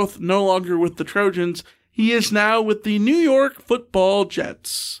 They're both no longer with the Trojans. He is now with the New York Football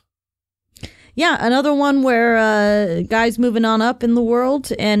Jets. Yeah, another one where guys moving on up in the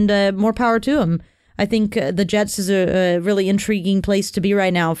world, and more power to him. I think the Jets is a really intriguing place to be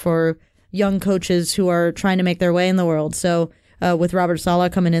right now for young coaches who are trying to make their way in the world. So with Robert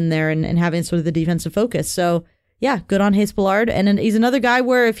Saleh coming in there and having sort of the defensive focus. So yeah, good on Hayes Pollard. And he's another guy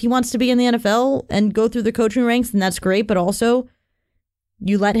where if he wants to be in the NFL and go through the coaching ranks, then that's great. But also,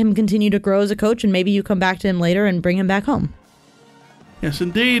 you let him continue to grow as a coach, and maybe you come back to him later and bring him back home. Yes,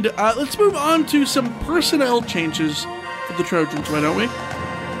 indeed. Let's move on to some personnel changes for the Trojans, why don't we?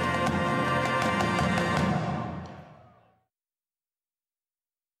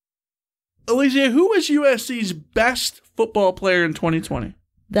 Alicia, who was USC's best football player in 2020?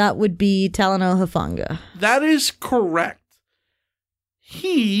 That would be Talanoa Hufanga. That is correct.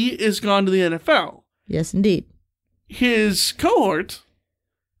 He is gone to the NFL. Yes, indeed. His cohort,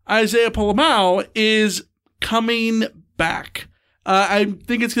 Isaiah Pola-Mao, is coming back. I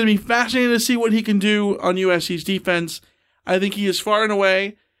think it's going to be fascinating to see what he can do on USC's defense. I think he is far and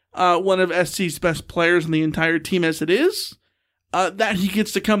away one of SC's best players in the entire team as it is. That he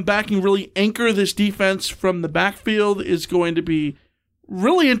gets to come back and really anchor this defense from the backfield is going to be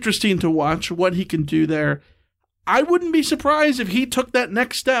really interesting to watch what he can do there. I wouldn't be surprised if he took that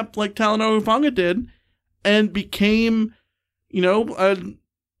next step like Talanoa Hufanga did and became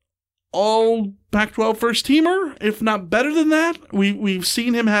all Pac-12 first teamer, if not better than that. We've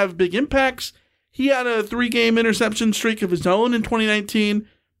seen him have big impacts. He had a 3-game interception streak of his own in 2019.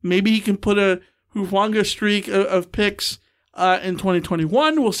 Maybe he can put a Hufanga streak of picks in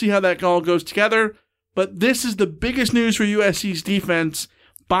 2021. We'll see how that all goes together. But this is the biggest news for USC's defense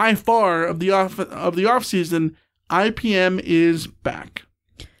by far of the offseason. IPM is back.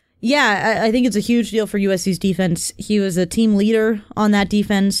 Yeah, I think it's a huge deal for USC's defense. He was a team leader on that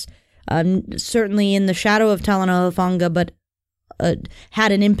defense, certainly in the shadow of Talanoa Hufanga, but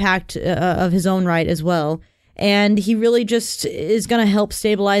had an impact of his own right as well. And he really just is going to help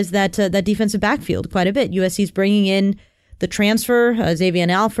stabilize that defensive backfield quite a bit. USC's bringing in the transfer, Xavier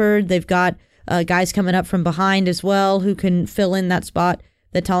Alford. They've got guys coming up from behind as well who can fill in that spot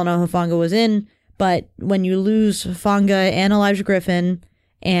that Talanoa Hufanga was in. But when you lose Hufanga and Elijah Griffin,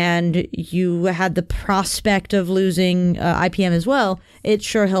 and you had the prospect of losing IPM as well, it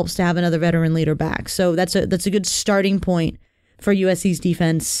sure helps to have another veteran leader back. So that's a good starting point for USC's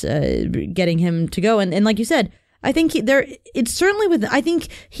defense, getting him to go. And like you said, I think I think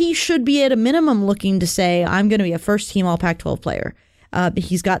he should be at a minimum looking to say, I'm going to be a first-team All-Pac-12 player.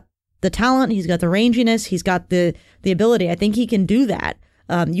 He's got the talent, he's got the ranginess, he's got the ability. I think he can do that.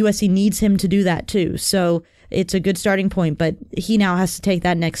 USC needs him to do that too. So it's a good starting point, but he now has to take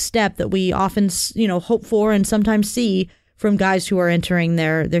that next step that we often, hope for and sometimes see from guys who are entering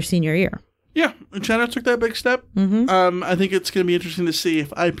their senior year. Yeah, and China took that big step. Mm-hmm. I think it's going to be interesting to see if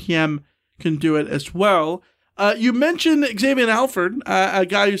IPM can do it as well. You mentioned Xavier Alford, a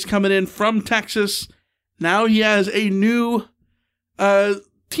guy who's coming in from Texas. Now he has a new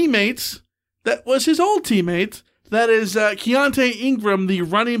teammate that was his old teammate. That is Keontae Ingram, the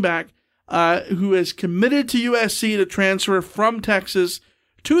running back, who is committed to USC to transfer from Texas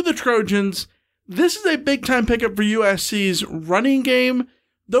to the Trojans. This is a big-time pickup for USC's running game,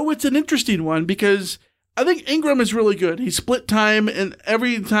 though it's an interesting one because I think Ingram is really good. He split time, and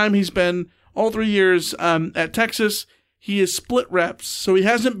every time he's been, all 3 years at Texas, he has split reps. So he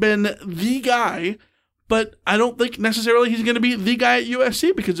hasn't been the guy, but I don't think necessarily he's going to be the guy at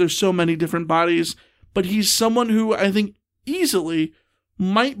USC because there's so many different bodies. But he's someone who I think easily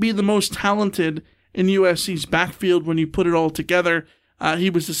might be the most talented in USC's backfield when you put it all together. He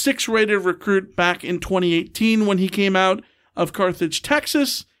was the 6th-rated recruit back in 2018 when he came out of Carthage,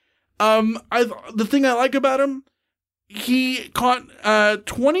 Texas. The thing I like about him, he caught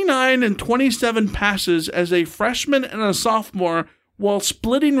 29 and 27 passes as a freshman and a sophomore while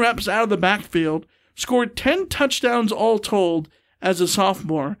splitting reps out of the backfield, scored 10 touchdowns all told as a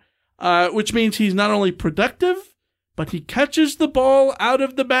sophomore. Which means he's not only productive, but he catches the ball out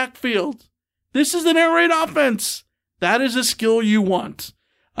of the backfield. This is an air raid offense. That is a skill you want.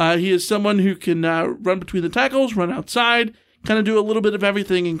 He is someone who can run between the tackles, run outside, kind of do a little bit of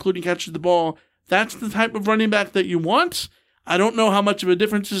everything, including catch the ball. That's the type of running back that you want. I don't know how much of a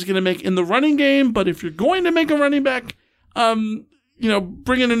difference this is going to make in the running game, but if you're going to make a running back, bring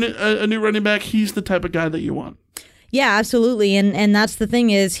in a new running back, he's the type of guy that you want. Yeah, absolutely. And that's the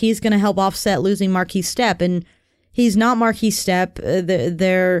thing is he's going to help offset losing Marquise Stepp. And he's not Marquise Stepp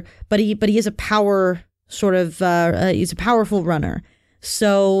but he is a power sort of, he's a powerful runner.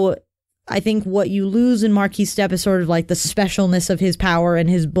 So I think what you lose in Marquise Stepp is sort of like the specialness of his power and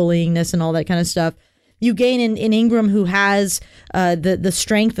his bullyingness and all that kind of stuff. You gain in Ingram, who has the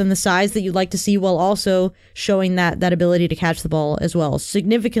strength and the size that you'd like to see, while also showing that ability to catch the ball as well.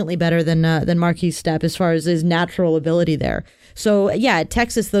 Significantly better than Marquise Stepp as far as his natural ability there. So yeah, at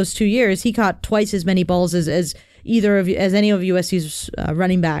Texas those 2 years, he caught twice as many balls as any of USC's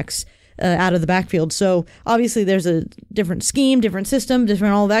running backs out of the backfield. So obviously there's a different scheme, different system,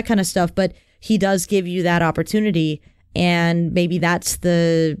 different all that kind of stuff, but he does give you that opportunity, and maybe that's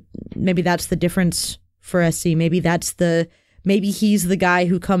the difference for SC. Maybe he's the guy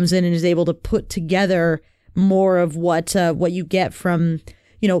who comes in and is able to put together more of what you get from,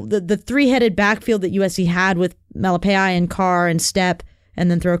 the 3-headed backfield that USC had with Malepeai and Carr and Stepp, and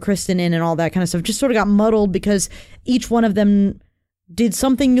then throw Kristen in and all that kind of stuff. Just sort of got muddled because each one of them did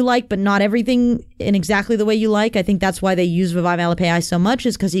something you like, but not everything in exactly the way you like. I think that's why they use Vavae Malepeai so much,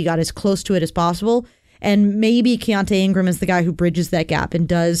 is because he got as close to it as possible. And maybe Keontae Ingram is the guy who bridges that gap and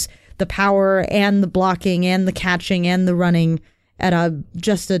does the power and the blocking and the catching and the running at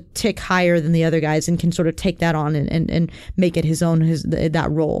just a tick higher than the other guys, and can sort of take that on and make it his own, that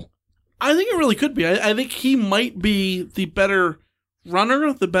role. I think it really could be. I think he might be the better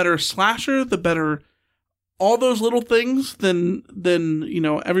runner, the better slasher, the better all those little things than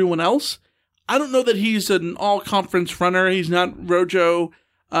everyone else. I don't know that he's an all-conference runner. He's not Rojo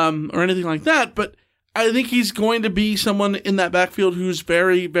or anything like that, but I think he's going to be someone in that backfield who's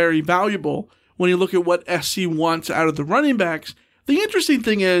very, very valuable when you look at what SC wants out of the running backs. The interesting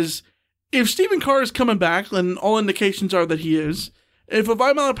thing is, if Stephen Carr is coming back, and all indications are that he is, if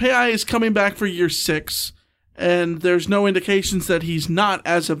Vavae Malepeai is coming back for year 6, and there's no indications that he's not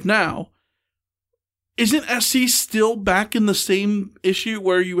as of now, isn't SC still back in the same issue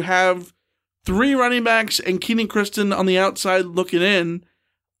where you have 3 running backs and Keenan Christon on the outside looking in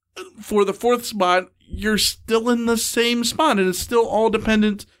for the 4th spot? You're still in the same spot, and it's still all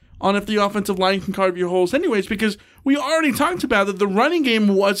dependent on if the offensive line can carve your holes anyways, because we already talked about that the running game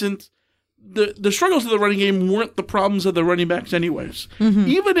wasn't, the struggles of the running game weren't the problems of the running backs anyways. Mm-hmm.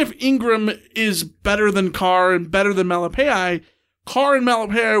 Even if Ingram is better than Carr and better than Malepeai, Carr and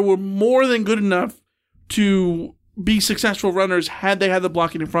Malepeai were more than good enough to be successful runners had they had the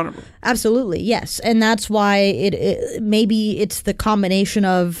blocking in front of them. Absolutely, yes. And that's why it maybe it's the combination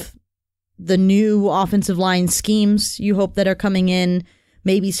of the new offensive line schemes you hope that are coming in,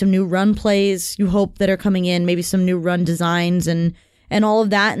 maybe some new run plays you hope that are coming in, maybe some new run designs and all of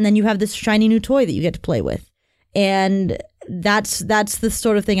that. And then you have this shiny new toy that you get to play with. And that's the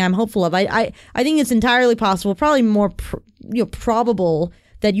sort of thing I'm hopeful of. I think it's entirely possible, probably more probable,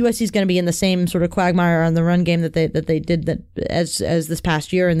 that USC is going to be in the same sort of quagmire on the run game that they did that as this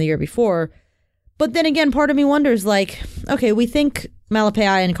past year and the year before. But then again, part of me wonders, like, okay, we think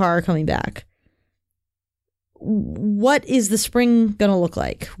Malepeai and Carr are coming back. What is the spring going to look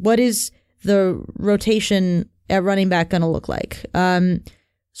like? What is the rotation at running back going to look like?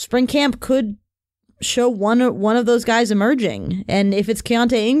 Spring camp could show one of those guys emerging. And if it's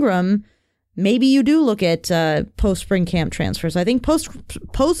Keontae Ingram, maybe you do look at post-spring camp transfers. I think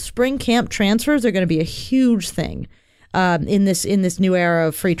post-spring camp transfers are going to be a huge thing in this new era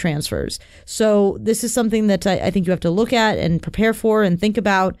of free transfers. So this is something that I think you have to look at and prepare for and think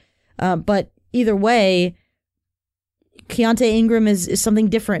about. But either way, Keontae Ingram is something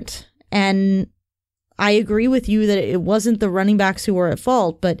different. And I agree with you that it wasn't the running backs who were at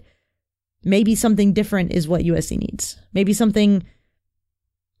fault, but maybe something different is what USC needs. Maybe something,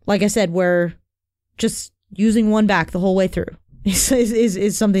 like I said, where just using one back the whole way through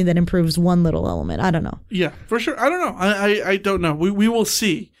is something that improves one little element. I don't know. Yeah, for sure. I don't know. I don't know. We will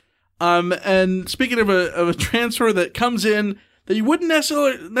see. And speaking of a transfer that comes in that you wouldn't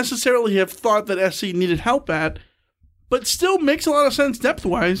necessarily have thought that SC needed help at, but still makes a lot of sense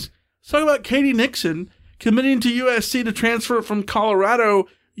depth-wise. Let's talk about K.D. Nixon committing to USC to transfer from Colorado.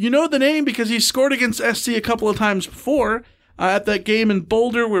 You know the name because he scored against SC a couple of times before. At that game in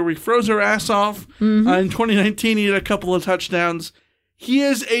Boulder where we froze our ass off. Mm-hmm. In 2019, he had a couple of touchdowns. He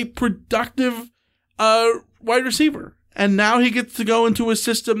is a productive wide receiver. And now he gets to go into a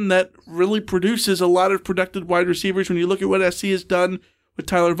system that really produces a lot of productive wide receivers. When you look at what SC has done with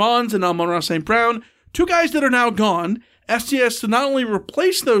Tyler Vaughns and Amon-Ra St. Brown, 2 guys that are now gone, SC has to not only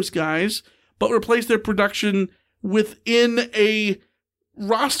replace those guys, but replace their production within a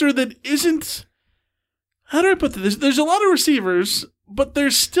roster that isn't... How do I put this? There's a lot of receivers, but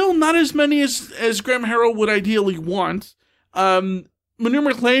there's still not as many as Graham Harrell would ideally want. Manir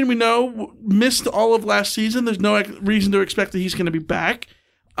McLean, we know, missed all of last season. There's no reason to expect that he's going to be back.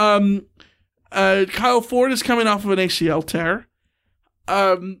 Kyle Ford is coming off of an ACL tear.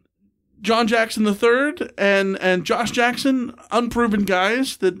 John Jackson III and Josh Jackson, unproven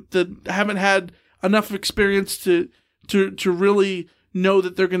guys that haven't had enough experience to really know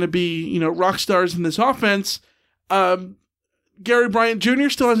that they're going to be, rock stars in this offense. Gary Bryant Jr.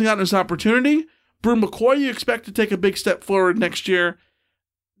 still hasn't gotten his opportunity. Brew McCoy, you expect to take a big step forward next year.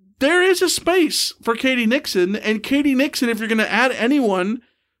 There is a space for K.D. Nixon, and K.D. Nixon, if you're going to add anyone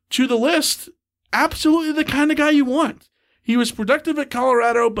to the list, absolutely the kind of guy you want. He was productive at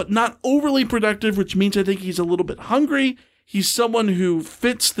Colorado, but not overly productive, which means I think he's a little bit hungry. He's someone who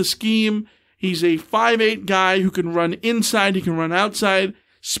fits the scheme. He's a 5'8" guy who can run inside, he can run outside.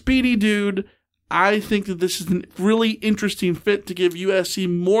 Speedy dude. I think that this is a really interesting fit to give USC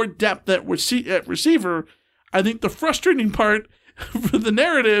more depth at receiver. I think the frustrating part for the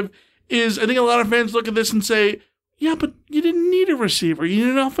narrative is I think a lot of fans look at this and say, yeah, but you didn't need a receiver. You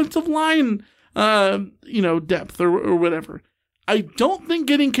need an offensive line, depth or whatever. I don't think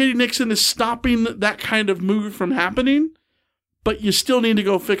getting K.D. Nixon is stopping that kind of move from happening. But you still need to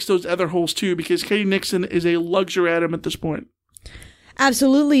go fix those other holes too, because K.D. Nixon is a luxury item at this point.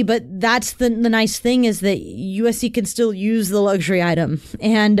 Absolutely, but that's the nice thing is that USC can still use the luxury item.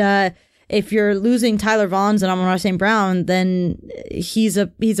 And if you're losing Tyler Vaughns and Amon-Ra St. Brown, then he's a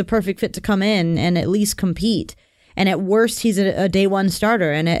perfect fit to come in and at least compete. And at worst, he's a day one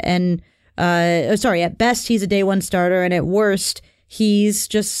starter. At best, he's a day one starter, and at worst, He's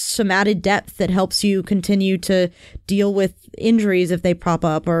just some added depth that helps you continue to deal with injuries if they pop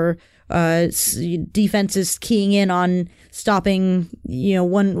up, or defenses keying in on stopping,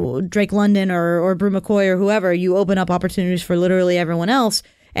 one Drake London or Brew McCoy or whoever. You open up opportunities for literally everyone else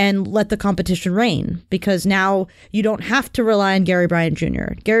and let the competition reign, because now you don't have to rely on Gary Bryant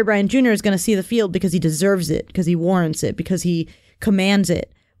Jr. Gary Bryant Jr. is going to see the field because he deserves it, because he warrants it, because he commands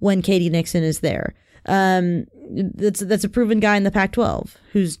it when Katie Nixon is there. That's a proven guy in the Pac-12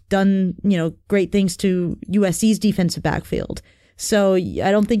 who's done, great things to USC's defensive backfield. So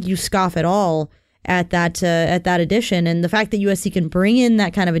I don't think you scoff at all at that addition. And the fact that USC can bring in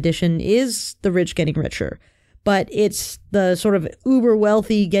that kind of addition is the rich getting richer. But it's the sort of uber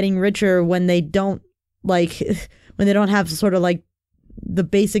wealthy getting richer when they don't have sort of like the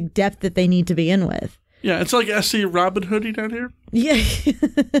basic depth that they need to begin with. Yeah, it's like SC Robin Hoodie down here. Yeah,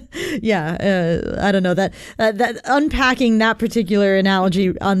 yeah. I don't know that unpacking that particular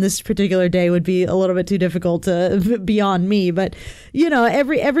analogy on this particular day would be a little bit too difficult beyond me. But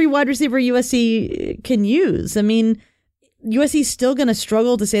every wide receiver USC can use. I mean, USC's still going to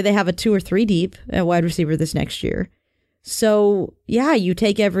struggle to say they have a 2 or 3 deep at wide receiver this next year. So yeah, you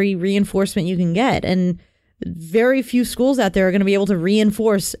take every reinforcement you can get, and very few schools out there are going to be able to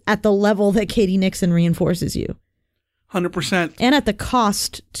reinforce at the level that Katie Nixon reinforces you. 100%. And at the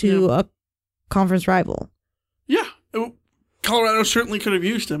cost to a conference rival. Yeah. Colorado certainly could have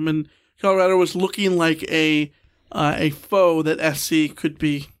used him, and Colorado was looking like a foe that SC could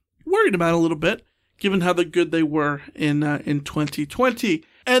be worried about a little bit, given how good they were in 2020.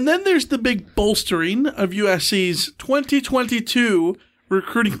 And then there's the big bolstering of USC's 2022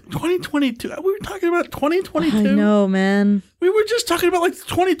 recruiting. 2022. We were talking about 2022. I know, man. We were just talking about the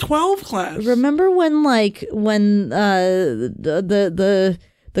 2012 class. Remember when the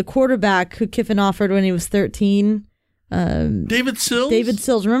quarterback who Kiffin offered when he was 13? David Sills? David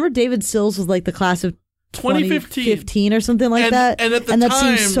Sills. Remember David Sills was the class of 2015 or something like that? And at the time, that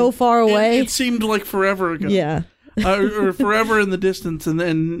seems so far away. It seemed like forever ago. Yeah. or forever in the distance. And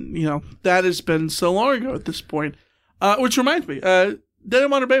that has been so long ago at this point. Which reminds me,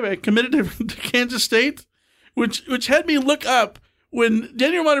 Daniel Monterbebe committed to Kansas State, which had me look up when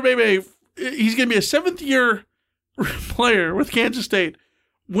Daniel Monterbebe, he's going to be a 7th-year player with Kansas State.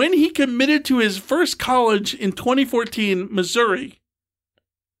 When he committed to his first college in 2014, Missouri,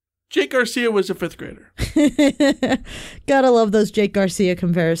 Jake Garcia was a 5th grader. Gotta love those Jake Garcia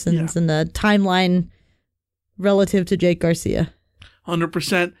comparisons and the timeline relative to Jake Garcia.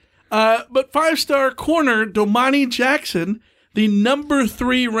 100%. But 5-star corner Domani Jackson, the number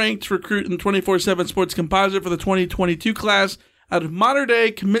 3 ranked recruit in 24/7 Sports Composite for the 2022 class out of Mater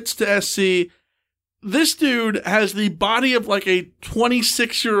Dei, commits to SC. This dude has the body of a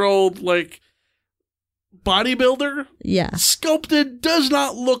 26-year-old bodybuilder. Yeah. Sculpted, does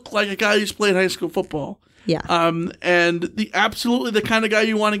not look like a guy who's played high school football. Yeah. And absolutely the kind of guy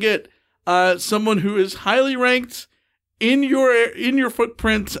you want to get. Someone who is highly ranked in your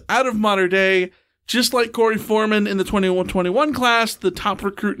footprint out of Mater Dei. Just like Corey Foreman in the 21-21 class, the top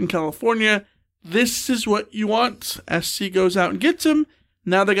recruit in California. This is what you want. SC goes out and gets him.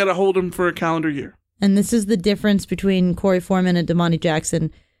 Now they got to hold him for a calendar year. And this is the difference between Corey Foreman and Domani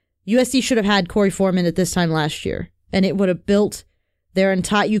Jackson. USC should have had Corey Foreman at this time last year, and it would have built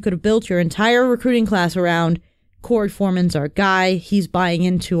you could have built your entire recruiting class around Corey Foreman's our guy. He's buying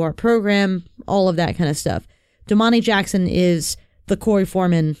into our program, all of that kind of stuff. Domani Jackson is the Corey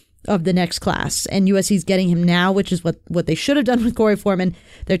Foreman of the next class, and USC's getting him now, which is what they should have done with Corey Foreman.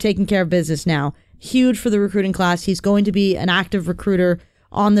 They're taking care of business now. Huge for the recruiting class. He's going to be an active recruiter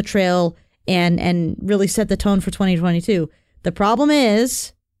on the trail and really set the tone for 2022. The problem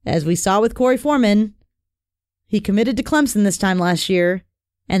is, as we saw with Corey Foreman, he committed to Clemson this time last year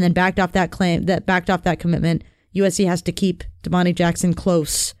and then backed off that commitment. USC has to keep Domani Jackson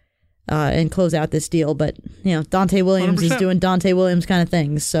close and close out this deal. But, Dante Williams 100%. Is doing Dante Williams kind of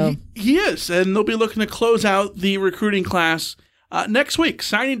things. So he is, and they'll be looking to close out the recruiting class next week.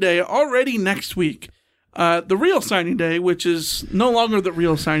 Signing day already next week. The real signing day, which is no longer the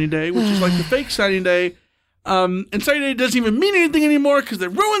real signing day, which is like the fake signing day. And signing day doesn't even mean anything anymore because they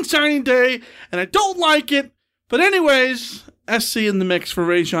ruined signing day, and I don't like it. But anyways, SC in the mix for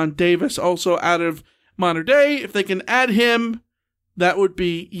Rajon Davis, also out of Mater Dei. If they can add him, that would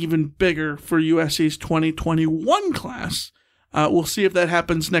be even bigger for USC's 2021 class. We'll see if that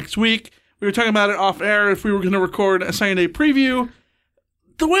happens next week. We were talking about it off air if we were going to record a signing day preview.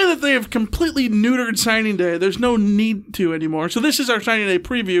 The way that they have completely neutered signing day, there's no need to anymore. So this is our signing day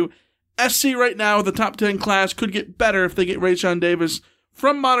preview. SC right now, the top 10 class, could get better if they get Rajon Davis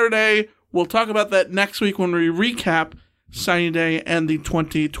from Mater Dei. We'll talk about that next week when we recap signing day and the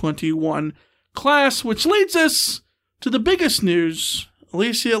 2021 class, which leads us to the biggest news.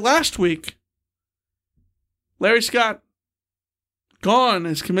 Alicia, last week, Larry Scott gone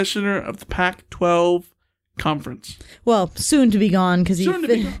as commissioner of the Pac-12 conference. Well, soon to be gone because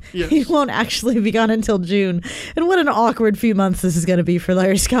Yes. he won't actually be gone until June. And what an awkward few months this is going to be for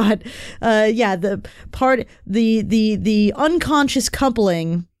Larry Scott. The unconscious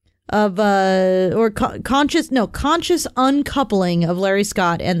coupling of conscious uncoupling of Larry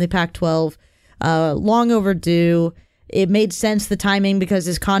Scott and the Pac-12, long overdue. It made sense, the timing, because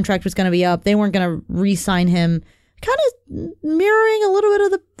his contract was going to be up. They weren't going to re-sign him. Kind of mirroring a little bit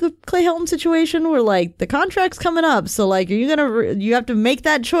of the Clay Helton situation, where like the contract's coming up, so like you have to make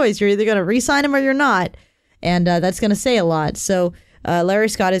that choice. You're either gonna re-sign him or you're not, and that's gonna say a lot. So Larry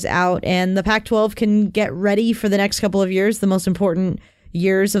Scott is out, and the Pac-12 can get ready for the next couple of years, the most important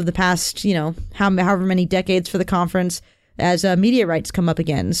years of the past, however many decades for the conference, as media rights come up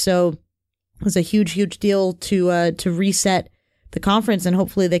again. So it's a huge deal to reset the conference, and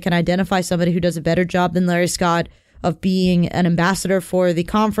hopefully they can identify somebody who does a better job than Larry Scott of being an ambassador for the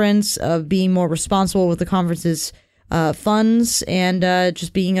conference, of being more responsible with the conference's funds, and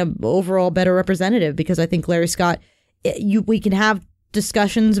just being an overall better representative. Because I think Larry Scott, we can have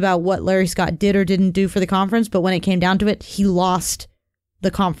discussions about what Larry Scott did or didn't do for the conference, but when it came down to it, he lost the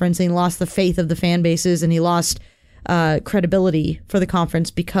conference, and he lost the faith of the fan bases, and he lost credibility for the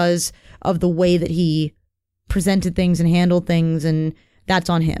conference because of the way that he presented things and handled things, and that's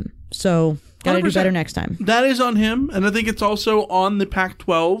on him. So got to do better next time. That is on him, and I think it's also on the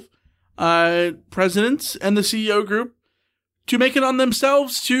Pac-12 presidents and the CEO group to make it on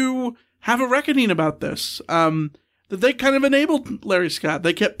themselves to have a reckoning about this. That they kind of enabled Larry Scott.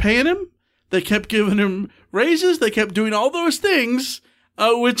 They kept paying him. They kept giving him raises. They kept doing all those things,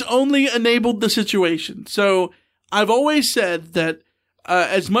 which only enabled the situation. So I've always said that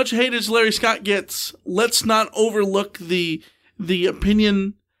as much hate as Larry Scott gets, let's not overlook the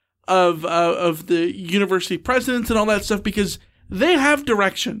opinion of the university presidents and all that stuff, because they have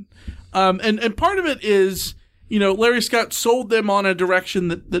direction. And part of it is, Larry Scott sold them on a direction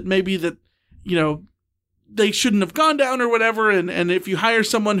that maybe that, they shouldn't have gone down or whatever. And if you hire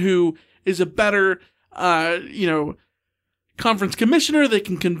someone who is a better, conference commissioner, they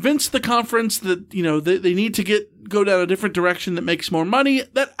can convince the conference that, they need to go down a different direction that makes more money.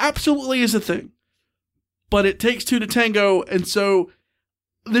 That absolutely is a thing. But it takes two to tango. And so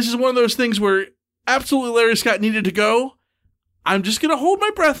this is one of those things where absolutely Larry Scott needed to go. I'm just going to hold my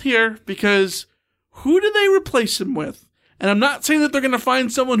breath here, because who do they replace him with? And I'm not saying that they're going to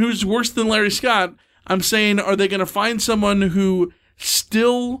find someone who's worse than Larry Scott. I'm saying, are they going to find someone who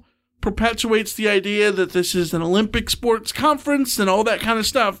still perpetuates the idea that this is an Olympic sports conference and all that kind of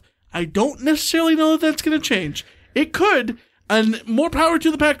stuff? I don't necessarily know that that's going to change. It could, and more power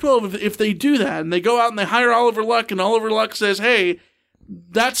to the Pac-12 if they do that, and they go out and they hire Oliver Luck, and Oliver Luck says, hey,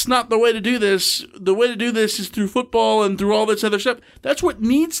 that's not the way to do this. The way to do this is through football and through all this other stuff. That's what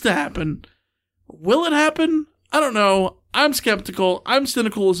needs to happen. Will it happen? I don't know. I'm skeptical. I'm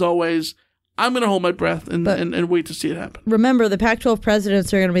cynical as always. I'm going to hold my breath and wait to see it happen. Remember, the Pac-12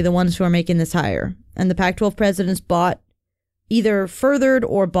 presidents are going to be the ones who are making this hire. And the Pac-12 presidents either furthered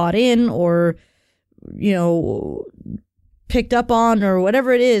or bought in or, picked up on, or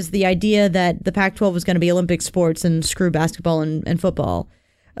whatever it is, the idea that the Pac-12 was going to be Olympic sports and screw basketball and football.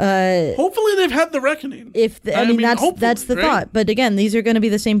 Hopefully they've had the reckoning. That's the right? thought. But again, these are going to be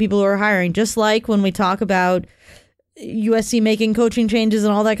the same people who are hiring. Just like when we talk about USC making coaching changes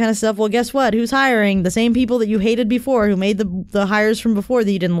and all that kind of stuff. Well, guess what? Who's hiring? The same people that you hated before, who made the hires from before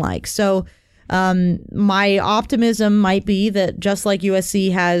that you didn't like. So my optimism might be that just like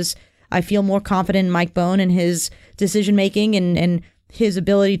USC has, I feel more confident in Mike Bohn and his decision making and his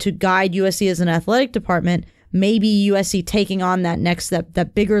ability to guide USC as an athletic department. Maybe USC taking on that next step,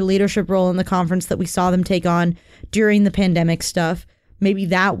 that bigger leadership role in the conference that we saw them take on during the pandemic stuff. Maybe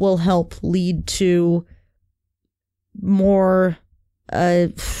that will help lead to more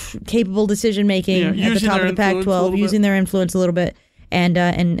capable decision making at the top of the Pac-12, using their influence a little bit, and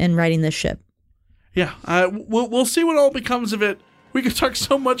righting this ship. Yeah, we'll see what all becomes of it. We could talk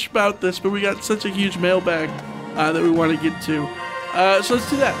so much about this, but we got such a huge mailbag that we want to get to. So let's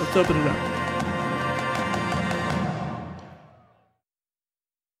do that. Let's open it up.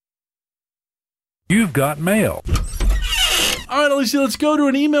 You've got mail. All right, Alicia, let's go to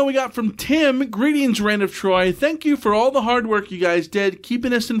an email we got from Tim. Greetings, Rand of Troy. Thank you for all the hard work you guys did,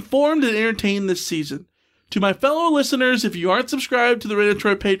 keeping us informed and entertained this season. To my fellow listeners, if you aren't subscribed to the Rand of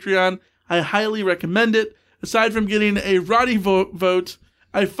Troy Patreon, I highly recommend it. Aside from getting a Roddy vote,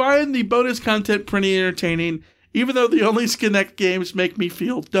 I find the bonus content pretty entertaining. even though the only Connect games make me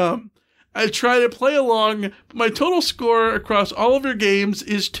feel dumb. I try to play along, but my total score across all of your games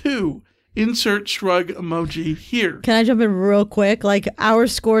is 2. Insert shrug emoji here. Can I jump in real quick? Like, our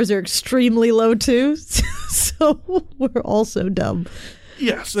scores are extremely low too, so we're also dumb.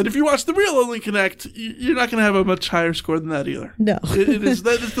 Yes, and if you watch the real Only Connect, you're not going to have a much higher score than that either. No. That is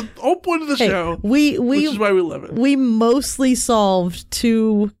the whole point of the show, which is why we love it. We mostly solved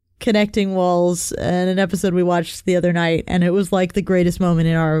 2 connecting walls in an episode we watched the other night, and it was like the greatest moment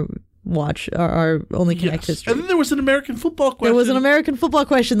in our our Only Connect history. And then there was an American football question. There was an American football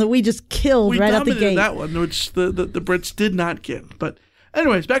question that we just killed right out the gate. We dominated that one, which the Brits did not get. But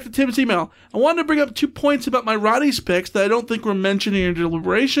anyways, back to Tim's email. I wanted to bring up 2 points about my Roddy's picks that I don't think were mentioned in your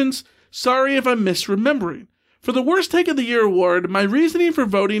deliberations. Sorry if I'm misremembering. For the Worst Take of the Year award, my reasoning for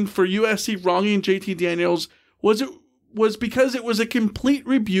voting for USC wronging JT Daniels was because it was a complete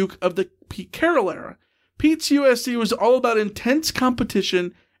rebuke of the Pete Carroll era. Pete's USC was all about intense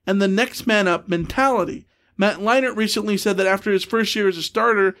competition and the next man up mentality. Matt Leinart recently said that after his first year as a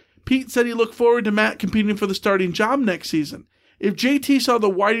starter, Pete said he looked forward to Matt competing for the starting job next season. If JT saw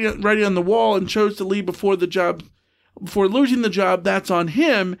the writing on the wall and chose to leave before losing the job, that's on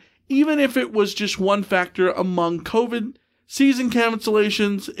him, even if it was just one factor among COVID, season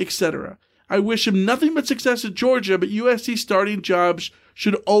cancellations, etc. I wish him nothing but success at Georgia, but USC starting jobs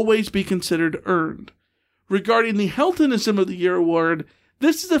should always be considered earned. Regarding the Heltonism of the Year award,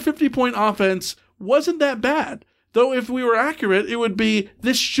 this is a 50-point offense wasn't that bad, though if we were accurate, it would be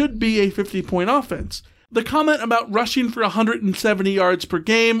this should be a 50-point offense. The comment about rushing for 170 yards per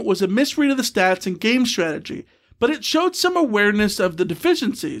game was a misread of the stats and game strategy, but it showed some awareness of the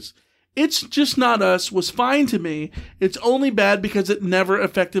deficiencies. It's just not us was fine to me. It's only bad because it never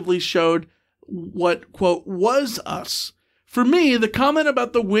effectively showed what, quote, was us. For me, the comment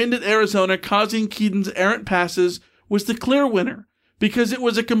about the wind at Arizona causing Keaton's errant passes was the clear winner, because it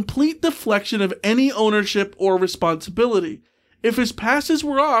was a complete deflection of any ownership or responsibility. If his passes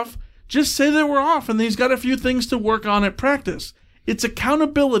were off, just say they were off and he's got a few things to work on at practice. It's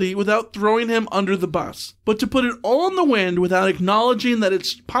accountability without throwing him under the bus. But to put it all in the wind without acknowledging that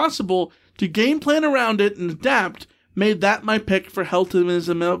it's possible to game plan around it and adapt made that my pick for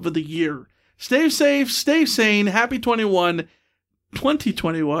Heltonism of the Year. Stay safe, stay sane, happy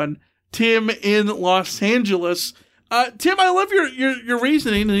 2021, Tim in Los Angeles. Tim, I love your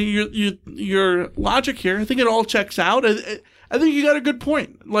reasoning and your logic here. I think it all checks out. I think you got a good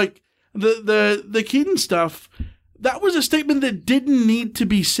point. Like the Keaton stuff, that was a statement that didn't need to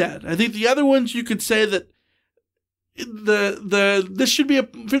be said. I think the other ones you could say that this should be a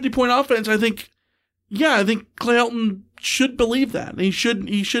 50-point offense. I think Clay Helton should believe that. And he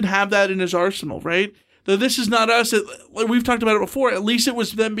should have that in his arsenal, right? Though this is not us. We've talked about it before. At least it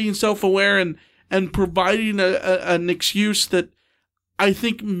was them being self-aware and providing an excuse that I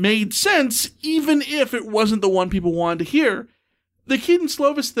think made sense, even if it wasn't the one people wanted to hear. The Keaton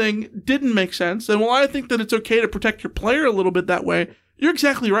Slovis thing didn't make sense, and while I think that it's okay to protect your player a little bit that way, you're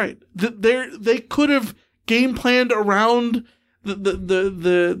exactly right. They could have game planned around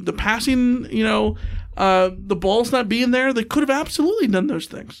the passing, the ball's not being there. They could have absolutely done those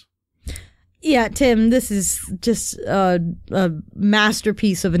things. Yeah, Tim, this is just a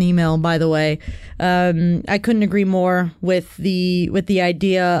masterpiece of an email, by the way. I couldn't agree more with the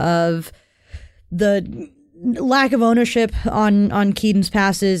idea of the lack of ownership on Keaton's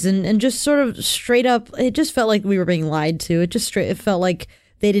passes and just sort of straight up, it just felt like we were being lied to. It felt like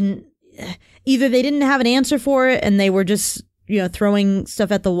they didn't have an answer for it and they were just throwing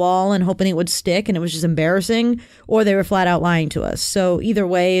stuff at the wall and hoping it would stick and it was just embarrassing, or they were flat out lying to us. So either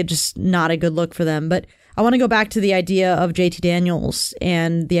way, just not a good look for them. But I want to go back to the idea of JT Daniels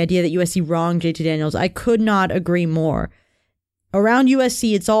and the idea that USC wronged JT Daniels. I could not agree more. Around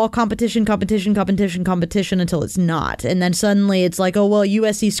USC, it's all competition until it's not. And then suddenly it's like, oh, well,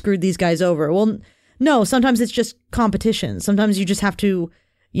 USC screwed these guys over. Well, no, sometimes it's just competition. Sometimes you just have to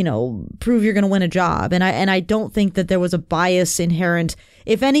prove you're going to win a job. And I don't think that there was a bias inherent.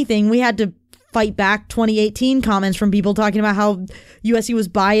 If anything, we had to fight back 2018 comments from people talking about how USC was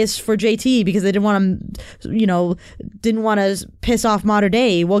biased for JT because they didn't want to piss off Mater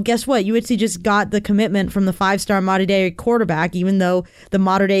Dei. Well, guess what? USC just got the commitment from the 5-star Mater Dei quarterback, even though the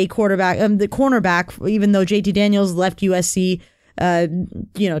Mater Dei quarterback, the cornerback, even though JT Daniels left USC,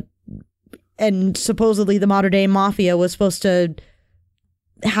 and supposedly the Mater Dei Mafia was supposed to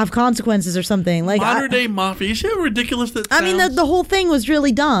have consequences or something. Like Mater Dei Mafia. You see how ridiculous that sounds? I mean, the whole thing was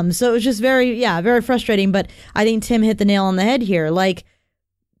really dumb. So it was just very frustrating. But I think Tim hit the nail on the head here. Like,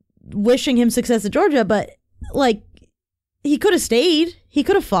 wishing him success at Georgia, but like, he could have stayed. He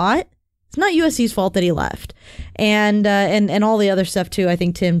could have fought. It's not USC's fault that he left, and all the other stuff too. I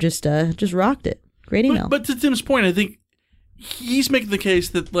think Tim just rocked it. Great email. But to Tim's point, I think he's making the case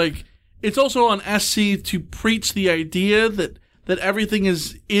that like it's also on SC to preach the idea that everything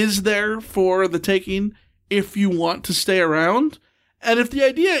is there for the taking if you want to stay around, and if the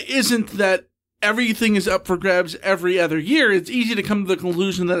idea isn't that everything is up for grabs every other year, it's easy to come to the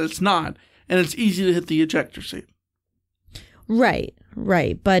conclusion that it's not, and it's easy to hit the ejector seat. Right.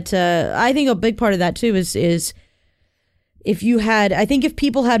 But I think a big part of that too is if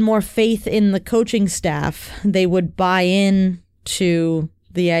people had more faith in the coaching staff, they would buy in to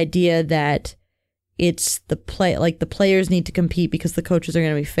the idea that it's the players need to compete because the coaches are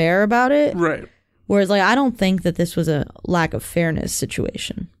going to be fair about it. Right. Whereas, like, I don't think that this was a lack of fairness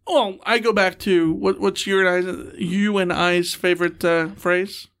situation. Well, I go back to what's you and I's favorite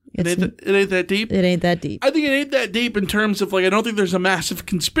phrase? It ain't that deep? It ain't that deep. I think it ain't that deep in terms of, like, I don't think there's a massive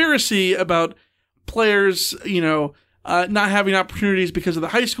conspiracy about players, not having opportunities because of the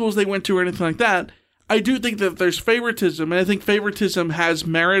high schools they went to or anything like that. I do think that there's favoritism, and I think favoritism has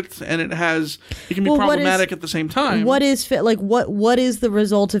merit, and it can be problematic at the same time. What is what is the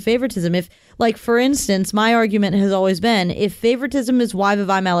result of favoritism? If, like, for instance, my argument has always been, if favoritism is why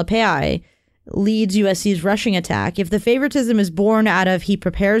Vivai Malepeai leads USC's rushing attack, if the favoritism is born out of he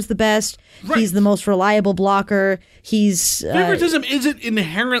prepares the best, right, he's the most reliable blocker, favoritism isn't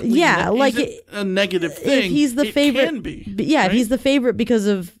inherently a negative thing. If he's the favorite, can be, right? If he's the favorite because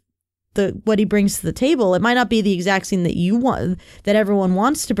of what he brings to the table, it might not be the exact thing that you want, that everyone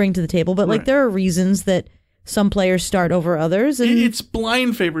wants to bring to the table, but like there are reasons that some players start over others, and it's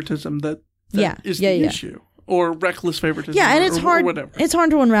blind favoritism that is the issue, or reckless favoritism. Yeah, and it's hard. Whatever. It's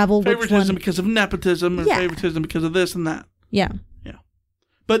hard to unravel favoritism because of nepotism, or favoritism because of this and that. Yeah.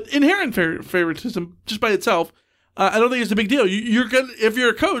 But inherent favoritism, just by itself, I don't think it's a big deal. If you're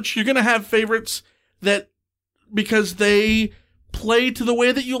a coach, you're gonna have favorites that because they play to the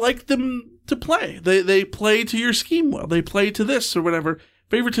way that you like them to play. They play to your scheme well. They play to this or whatever.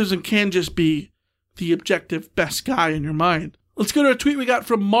 Favoritism can just be the objective best guy in your mind. Let's go to a tweet we got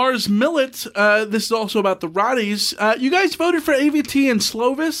from Mars Millet. This is also about the Rotties. You guys voted for AVT and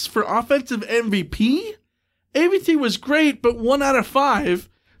Slovis for offensive MVP? AVT was great, but 1 out of 5.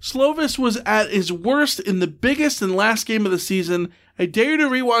 Slovis was at his worst in the biggest and last game of the season. I dare you to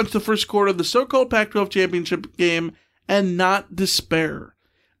rewatch the first quarter of the so-called Pac-12 championship game and not despair.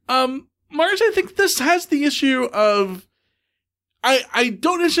 Mars, I think this has the issue of I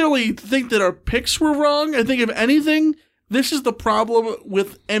don't necessarily think that our picks were wrong. I think if anything, this is the problem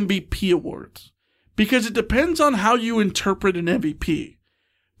with MVP awards. Because it depends on how you interpret an MVP.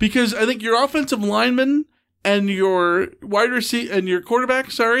 Because I think your offensive linemen and your wide receiver and your quarterback,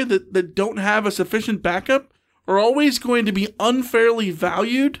 that don't have a sufficient backup are always going to be unfairly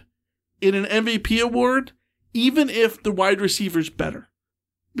valued in an MVP award, even if the wide receiver's better.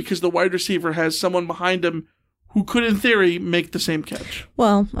 Because the wide receiver has someone behind him who could, in theory, make the same catch.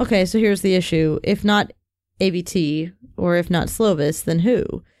 Well, okay, so here's the issue. If not AVT, or if not Slovis, then who?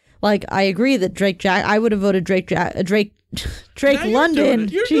 Like, I agree that I would have voted Drake London.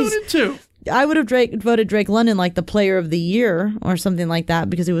 You're doing it too. I would have voted Drake London like the player of the year or something like that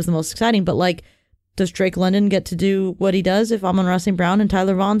because he was the most exciting. But, like, does Drake London get to do what he does if Amon-Ra St. Brown and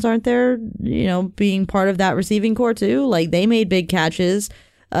Tyler Vaughns aren't there, being part of that receiving core too? Like, they made big catches.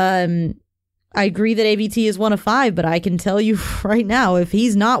 I agree that AVT is 1 of 5, but I can tell you right now, if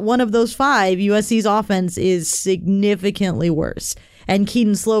he's not one of those 5, USC's offense is significantly worse. And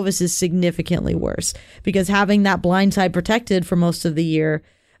Kedon Slovis is significantly worse because having that blind side protected for most of the year,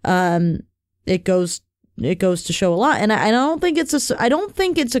 it goes to show a lot. And I don't think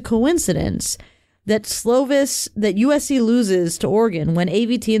it's a coincidence that USC loses to Oregon when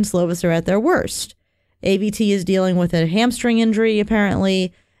AVT and Slovis are at their worst. AVT is dealing with a hamstring injury,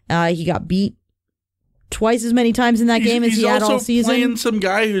 apparently. He got beat twice as many times in that game as he had all season. He's also playing some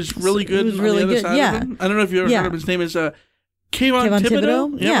guy who's really good on the other side of him. I don't know if you ever heard of him. His name is Kayvon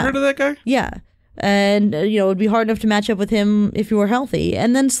Thibodeau. You ever heard of that guy? Yeah. And, it would be hard enough to match up with him if you were healthy.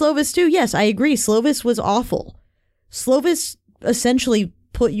 And then Slovis, too. Yes, I agree. Slovis was awful. Slovis essentially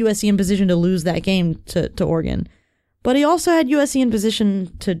put USC in position to lose that game to Oregon. But he also had USC in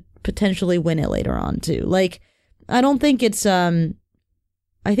position to potentially win it later on, too. Like, I don't think it's...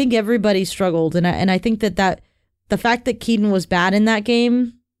 I think everybody struggled, and I think that the fact that Kedon was bad in that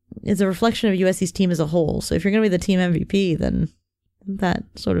game is a reflection of USC's team as a whole. So if you're going to be the team MVP, then that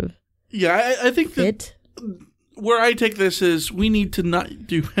sort of I think that where I take this is we need to not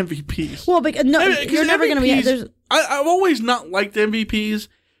do MVPs. Well, you're never going to be. I've always not liked MVPs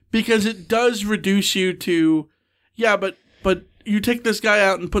because it does reduce you to, but you take this guy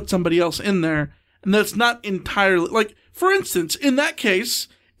out and put somebody else in there, and that's not entirely like. For instance, in that case,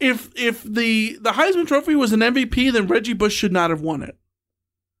 if the Heisman Trophy was an MVP, then Reggie Bush should not have won it.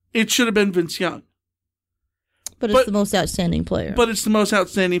 It should have been Vince Young. But it's the most outstanding player. But it's the most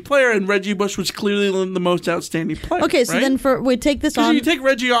outstanding player, and Reggie Bush was clearly the most outstanding player. Okay, so then we take this on. You take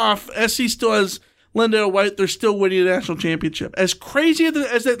Reggie off, SC still has Lendale White, they're still winning the national championship. As crazy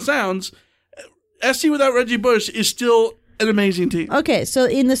as that sounds, SC without Reggie Bush is still an amazing team. Okay, so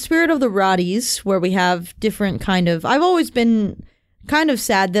in the spirit of the Rotties, where we have different kind of... I've always been kind of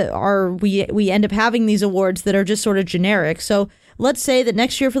sad that we end up having these awards that are just sort of generic. So let's say that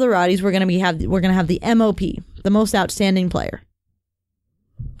next year for the Rotties, we're going to have the MOP, the most outstanding player.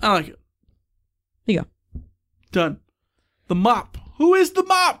 I like it. There you go. Done. The mop. Who is the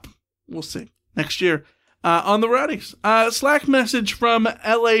mop? We'll see next year on the Rowdies. Slack message from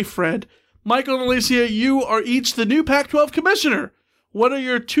LA Fred. Michael and Alicia, you are each the new Pac-12 commissioner. What are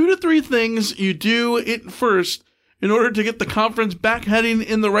your 2 to 3 things you do it first in order to get the conference back heading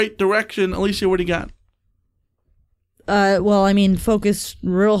in the right direction? Alicia, what do you got? Well, I mean, focus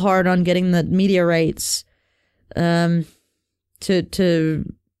real hard on getting the media rights to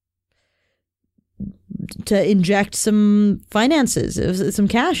inject some finances, some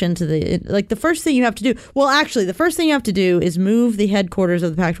cash into the first thing you have to do. Well, actually, the first thing you have to do is move the headquarters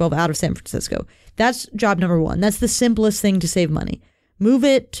of the Pac-12 out of San Francisco. That's job number 1. That's the simplest thing to save money. Move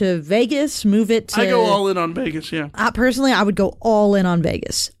it to Vegas. Move it to... I go all in on Vegas, yeah. Personally, I would go all in on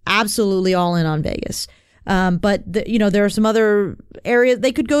Vegas. Absolutely all in on Vegas. But there are some other areas.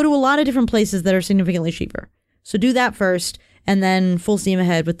 They could go to a lot of different places that are significantly cheaper. So do that first, and then full steam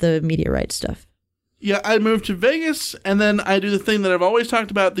ahead with the media rights stuff. Yeah, I moved to Vegas, and then I do the thing that I've always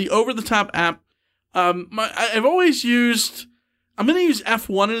talked about, the over-the-top app. I've always used... I'm going to use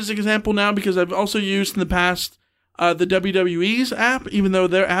F1 as an example now, because I've also used in the past the WWE's app, even though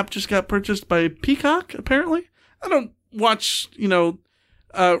their app just got purchased by Peacock, apparently. I don't watch,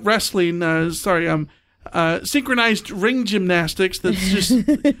 wrestling, synchronized ring gymnastics that's just,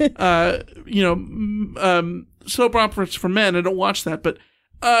 soap operas for men. I don't watch that, but...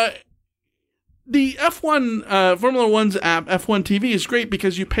 The F1 Formula One's app, F1 TV, is great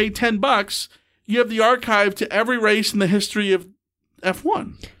because you pay $10. You have the archive to every race in the history of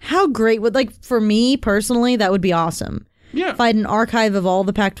F1. How great for me personally, that would be awesome. Yeah. If I had an archive of all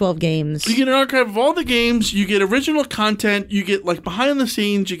the Pac-12 games. You get an archive of all the games. You get original content. You get behind the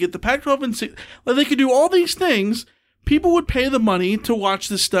scenes. You get the Pac-12 and they could do all these things. People would pay the money to watch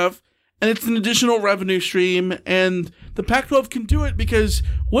this stuff. And it's an additional revenue stream, and the Pac-12 can do it because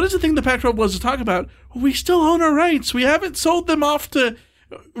what is the thing the Pac-12 was to talk about? We still own our rights. We haven't sold them off to.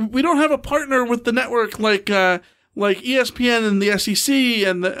 We don't have a partner with the network like ESPN and the SEC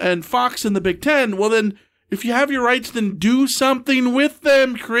and Fox and the Big Ten. Well, then, if you have your rights, then do something with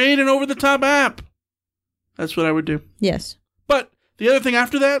them. Create an over-the-top app. That's what I would do. Yes. But the other thing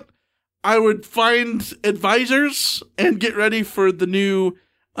after that, I would find advisors and get ready for the new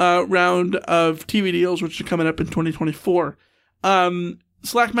round of TV deals, which are coming up in 2024.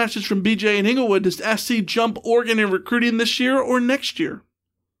 Slack message from BJ in Inglewood. Does SC jump Oregon in recruiting this year or next year?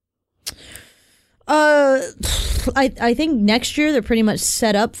 I think next year they're pretty much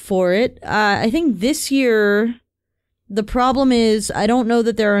set up for it. I think this year the problem is I don't know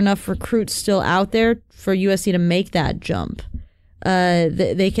that there are enough recruits still out there for USC to make that jump.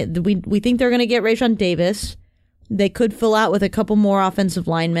 We think they're going to get Rayshawn Davis. They could fill out with a couple more offensive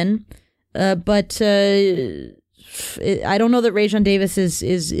linemen, but I don't know that Rayshawn Davis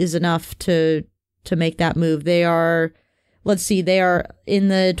is enough to make that move. They are, they are in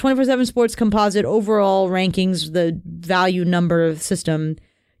the 24/7 Sports Composite overall rankings, the value number system.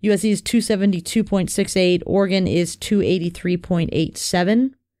 USC is 272.68. Oregon is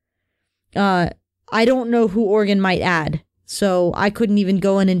 283.87. I don't know who Oregon might add, so I couldn't even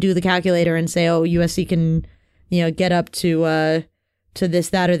go in and do the calculator and say, oh, USC can get up to this,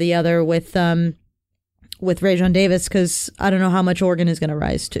 that, or the other with Rayshawn Davis, because I don't know how much Oregon is going to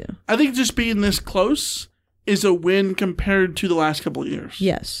rise to. I think just being this close is a win compared to the last couple of years.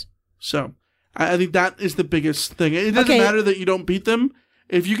 Yes. So I think that is the biggest thing. It doesn't matter that you don't beat them.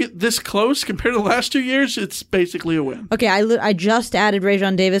 If you get this close compared to the last 2 years, it's basically a win. Okay, I just added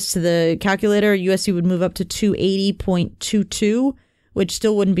Rayshawn Davis to the calculator. USC would move up to 280.22, which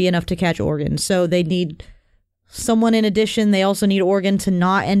still wouldn't be enough to catch Oregon. So they need someone in addition. They also need Oregon to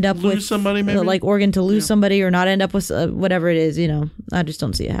not end up lose somebody, maybe? Like Oregon to lose somebody or not end up with whatever it is. I just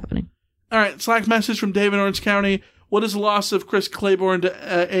don't see it happening. All right, Slack message from Dave in Orange County. What does the loss of Chris Claiborne to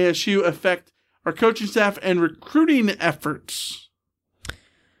ASU affect our coaching staff and recruiting efforts?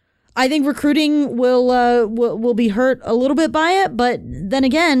 I think recruiting will be hurt a little bit by it, but then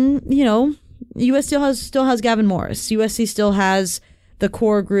again, US still has Gavin Morris. USC still has the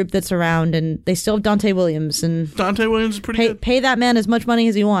core group that's around, and they still have Dante Williams. And Dante Williams is pretty good. Pay that man as much money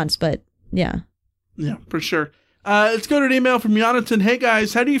as he wants, but yeah. Yeah, for sure. Let's go to an email from Jonathan. Hey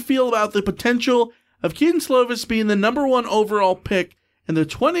guys, how do you feel about the potential of Keaton Slovis being the number 1 overall pick in the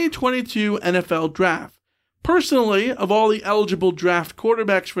 2022 NFL draft? Personally, of all the eligible draft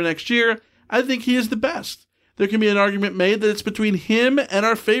quarterbacks for next year, I think he is the best. There can be an argument made that it's between him and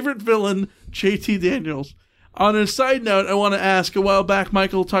our favorite villain, JT Daniels. On a side note, I want to ask, a while back,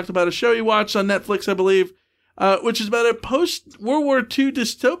 Michael talked about a show he watched on Netflix, I believe, which is about a post-World War II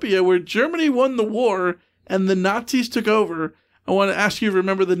dystopia where Germany won the war and the Nazis took over. I want to ask you to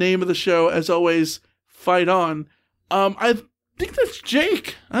remember the name of the show. As always, Fight On. I think that's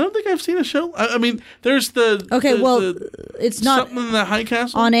Jake. I don't think I've seen a show. I mean, there's the... Okay, it's not... Something in the High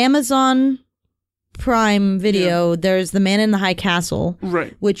Castle? On Amazon Prime Video, there's The Man in the High Castle,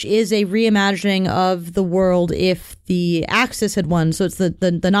 right, which is a reimagining of the world if the Axis had won. So it's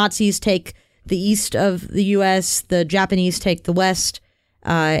the Nazis take the east of the U.S., the Japanese take the west,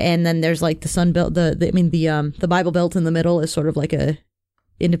 and then there's like the Sun Belt, the Bible Belt in the middle is sort of like a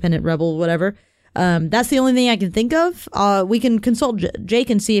independent rebel, whatever. That's the only thing I can think of. We can consult Jake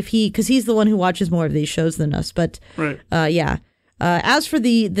and see if because he's the one who watches more of these shows than us. But right. Yeah. As for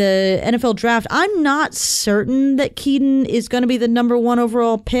the NFL draft, I'm not certain that Keaton is going to be the number 1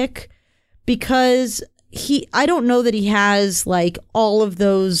 overall pick because I don't know that he has like all of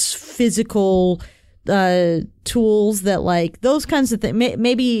those physical tools that like those kinds of things.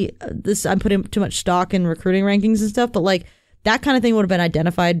 Maybe I'm putting too much stock in recruiting rankings and stuff, but like that kind of thing would have been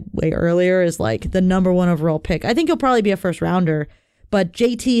identified way earlier as like the number 1 overall pick. I think he'll probably be a first rounder. But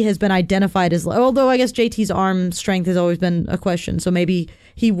JT has been identified as, although I guess JT's arm strength has always been a question, so maybe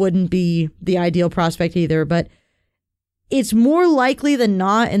he wouldn't be the ideal prospect either. But it's more likely than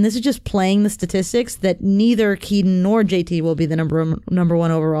not, and this is just playing the statistics, that neither Keaton nor JT will be the number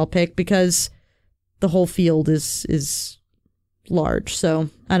 1 overall pick because the whole field is large. So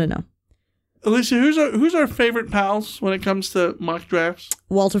I don't know. Alicia, who's our favorite pals when it comes to mock drafts?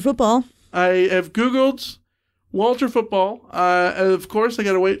 Walter Football. I have Googled Walter Football. Of course, I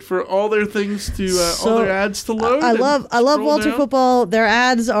got to wait for all their things to all their ads to load. I love Walter Football. Their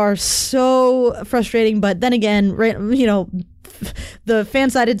ads are so frustrating, but then again, the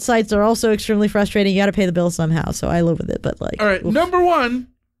fan-sided sites are also extremely frustrating. You got to pay the bill somehow, so I live with it. But like, all right, number 1,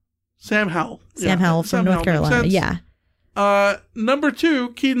 Sam Howell. Sam Howell from North Carolina. Yeah. Number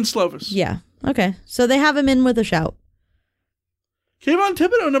 2, Keaton Slovis. Yeah. Okay, so they have him in with a shout. Kayvon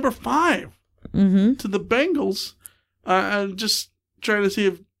Thibodeau, number 5. Mm-hmm. To the Bengals. I'm just trying to see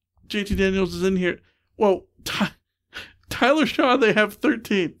if JT Daniels is in here. Well, Tyler Shaw, they have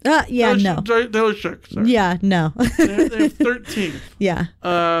 13. Yeah, no. Tyler Shook, sorry. Yeah, no. they have 13. Yeah.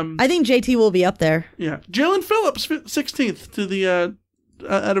 I think JT will be up there. Yeah. Jalen Phillips, 16th to the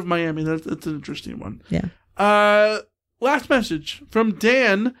out of Miami. That's an interesting one. Yeah. Last message from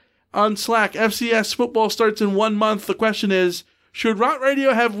Dan on Slack. FCS football starts in 1 month. The question is, should Rot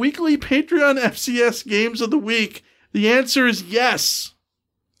Radio have weekly Patreon FCS games of the week? The answer is yes.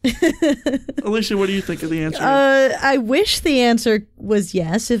 Alicia, what do you think of the answer? I wish the answer was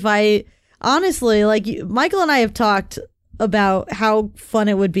yes. If I honestly, like, Michael and I have talked about how fun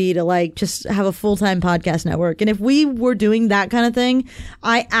it would be to like just have a full-time podcast network. And if we were doing that kind of thing,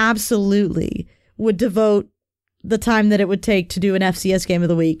 I absolutely would devote the time that it would take to do an FCS game of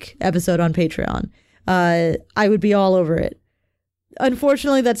the week episode on Patreon. I would be all over it.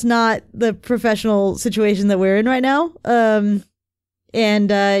 Unfortunately, that's not the professional situation that we're in right now.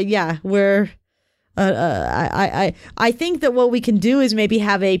 Yeah, we're. I think that what we can do is maybe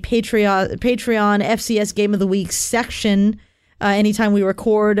have a Patreon FCS Game of the Week section. Anytime we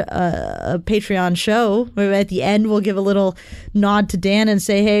record a Patreon show, maybe at the end we'll give a little nod to Dan and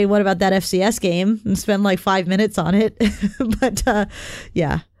say, "Hey, what about that FCS game?" and spend like 5 minutes on it. But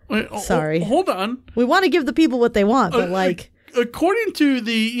yeah, wait, sorry. Hold on. We want to give the people what they want, but like. According to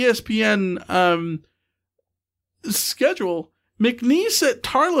the ESPN schedule, McNeese at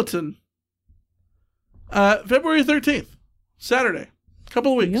Tarleton, February 13th, Saturday,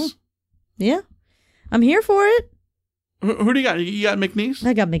 couple of weeks. Yeah, I'm here for it. Who do you got? You got McNeese?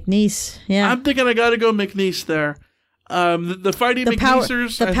 I got McNeese. Yeah, I'm thinking I got to go McNeese there. The Fighting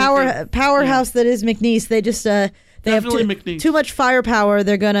McNeesers, powerhouse that is McNeese. They just they have too much firepower.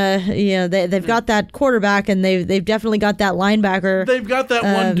 They're gonna, they've got that quarterback, and they've definitely got that linebacker. They've got that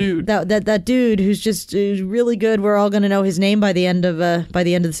one dude. That dude who's just really good. We're all gonna know his name by the end of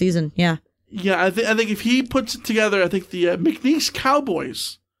the season. Yeah. Yeah, I think if he puts it together, I think the McNeese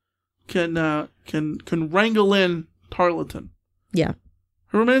Cowboys can wrangle in Tarleton. Yeah.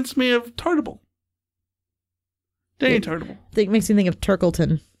 It reminds me of Tartable. Danny Tartable. It makes me think of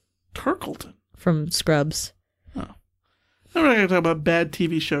Turkleton. Turkleton? From Scrubs. Oh. We're not going to talk about bad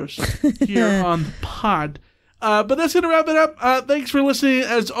TV shows here on the pod. But that's going to wrap it up. Thanks for listening,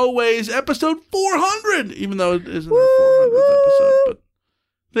 as always. Episode 400, even though it isn't our 400th episode. But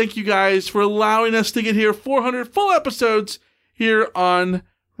thank you guys for allowing us to get here. 400 full episodes here on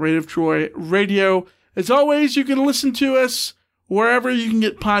Reign of Troy Radio. As always, you can listen to us wherever you can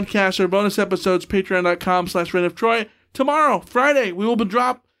get podcasts or bonus episodes, patreon.com/Reign of Troy. Tomorrow, Friday, we will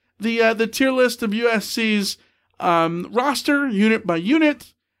drop the tier list of USC's roster, unit by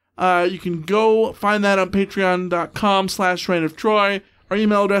unit. You can go find that on patreon.com/Reign of Troy. Our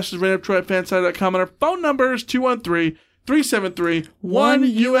email address is reignoftroy@fanside.com, and our phone number is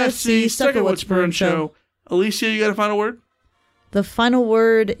 213-373-1USC. Second What's Burn Show. Alicia, you got a final word? The final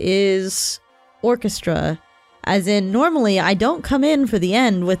word is orchestra. As in, normally I don't come in for the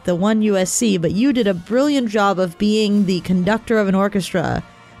end with the 1USC, but you did a brilliant job of being the conductor of an orchestra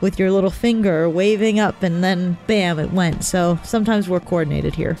with your little finger waving up, and then bam, it went. So sometimes we're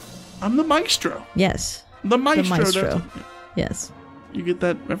coordinated here. I'm the maestro. Yes. The maestro. The maestro. Yes. You get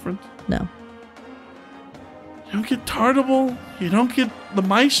that reference? No. You don't get Tartable. You don't get the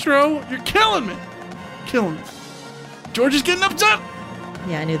maestro. You're killing me. Killing me. George is getting upset.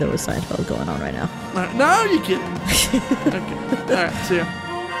 Yeah, I knew there was Seinfeld going on right now. No, you're kidding. Okay. All right. See ya.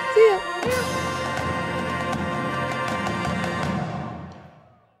 See ya.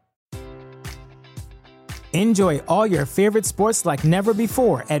 Enjoy all your favorite sports like never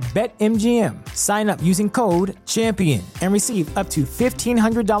before at BetMGM. Sign up using code CHAMPION and receive up to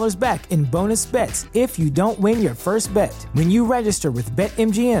 $1,500 back in bonus bets if you don't win your first bet. When you register with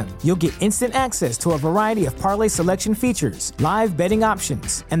BetMGM, you'll get instant access to a variety of parlay selection features, live betting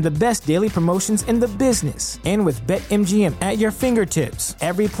options, and the best daily promotions in the business. And with BetMGM at your fingertips,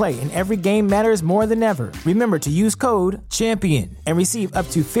 every play and every game matters more than ever. Remember to use code CHAMPION and receive up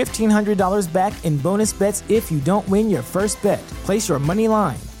to $1,500 back in bonus bets if you don't win your first bet. Place your money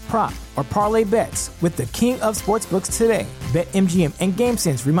line, prop, or parlay bets with the king of sportsbooks today. BetMGM and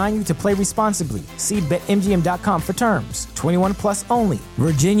GameSense remind you to play responsibly. See BetMGM.com for terms. 21 plus only.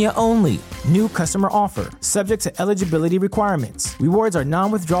 Virginia only. New customer offer. Subject to eligibility requirements. Rewards are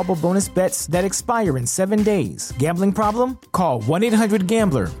non-withdrawable bonus bets that expire in 7 days. Gambling problem? Call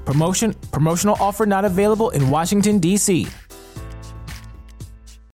 1-800-GAMBLER. Promotional offer not available in Washington, D.C.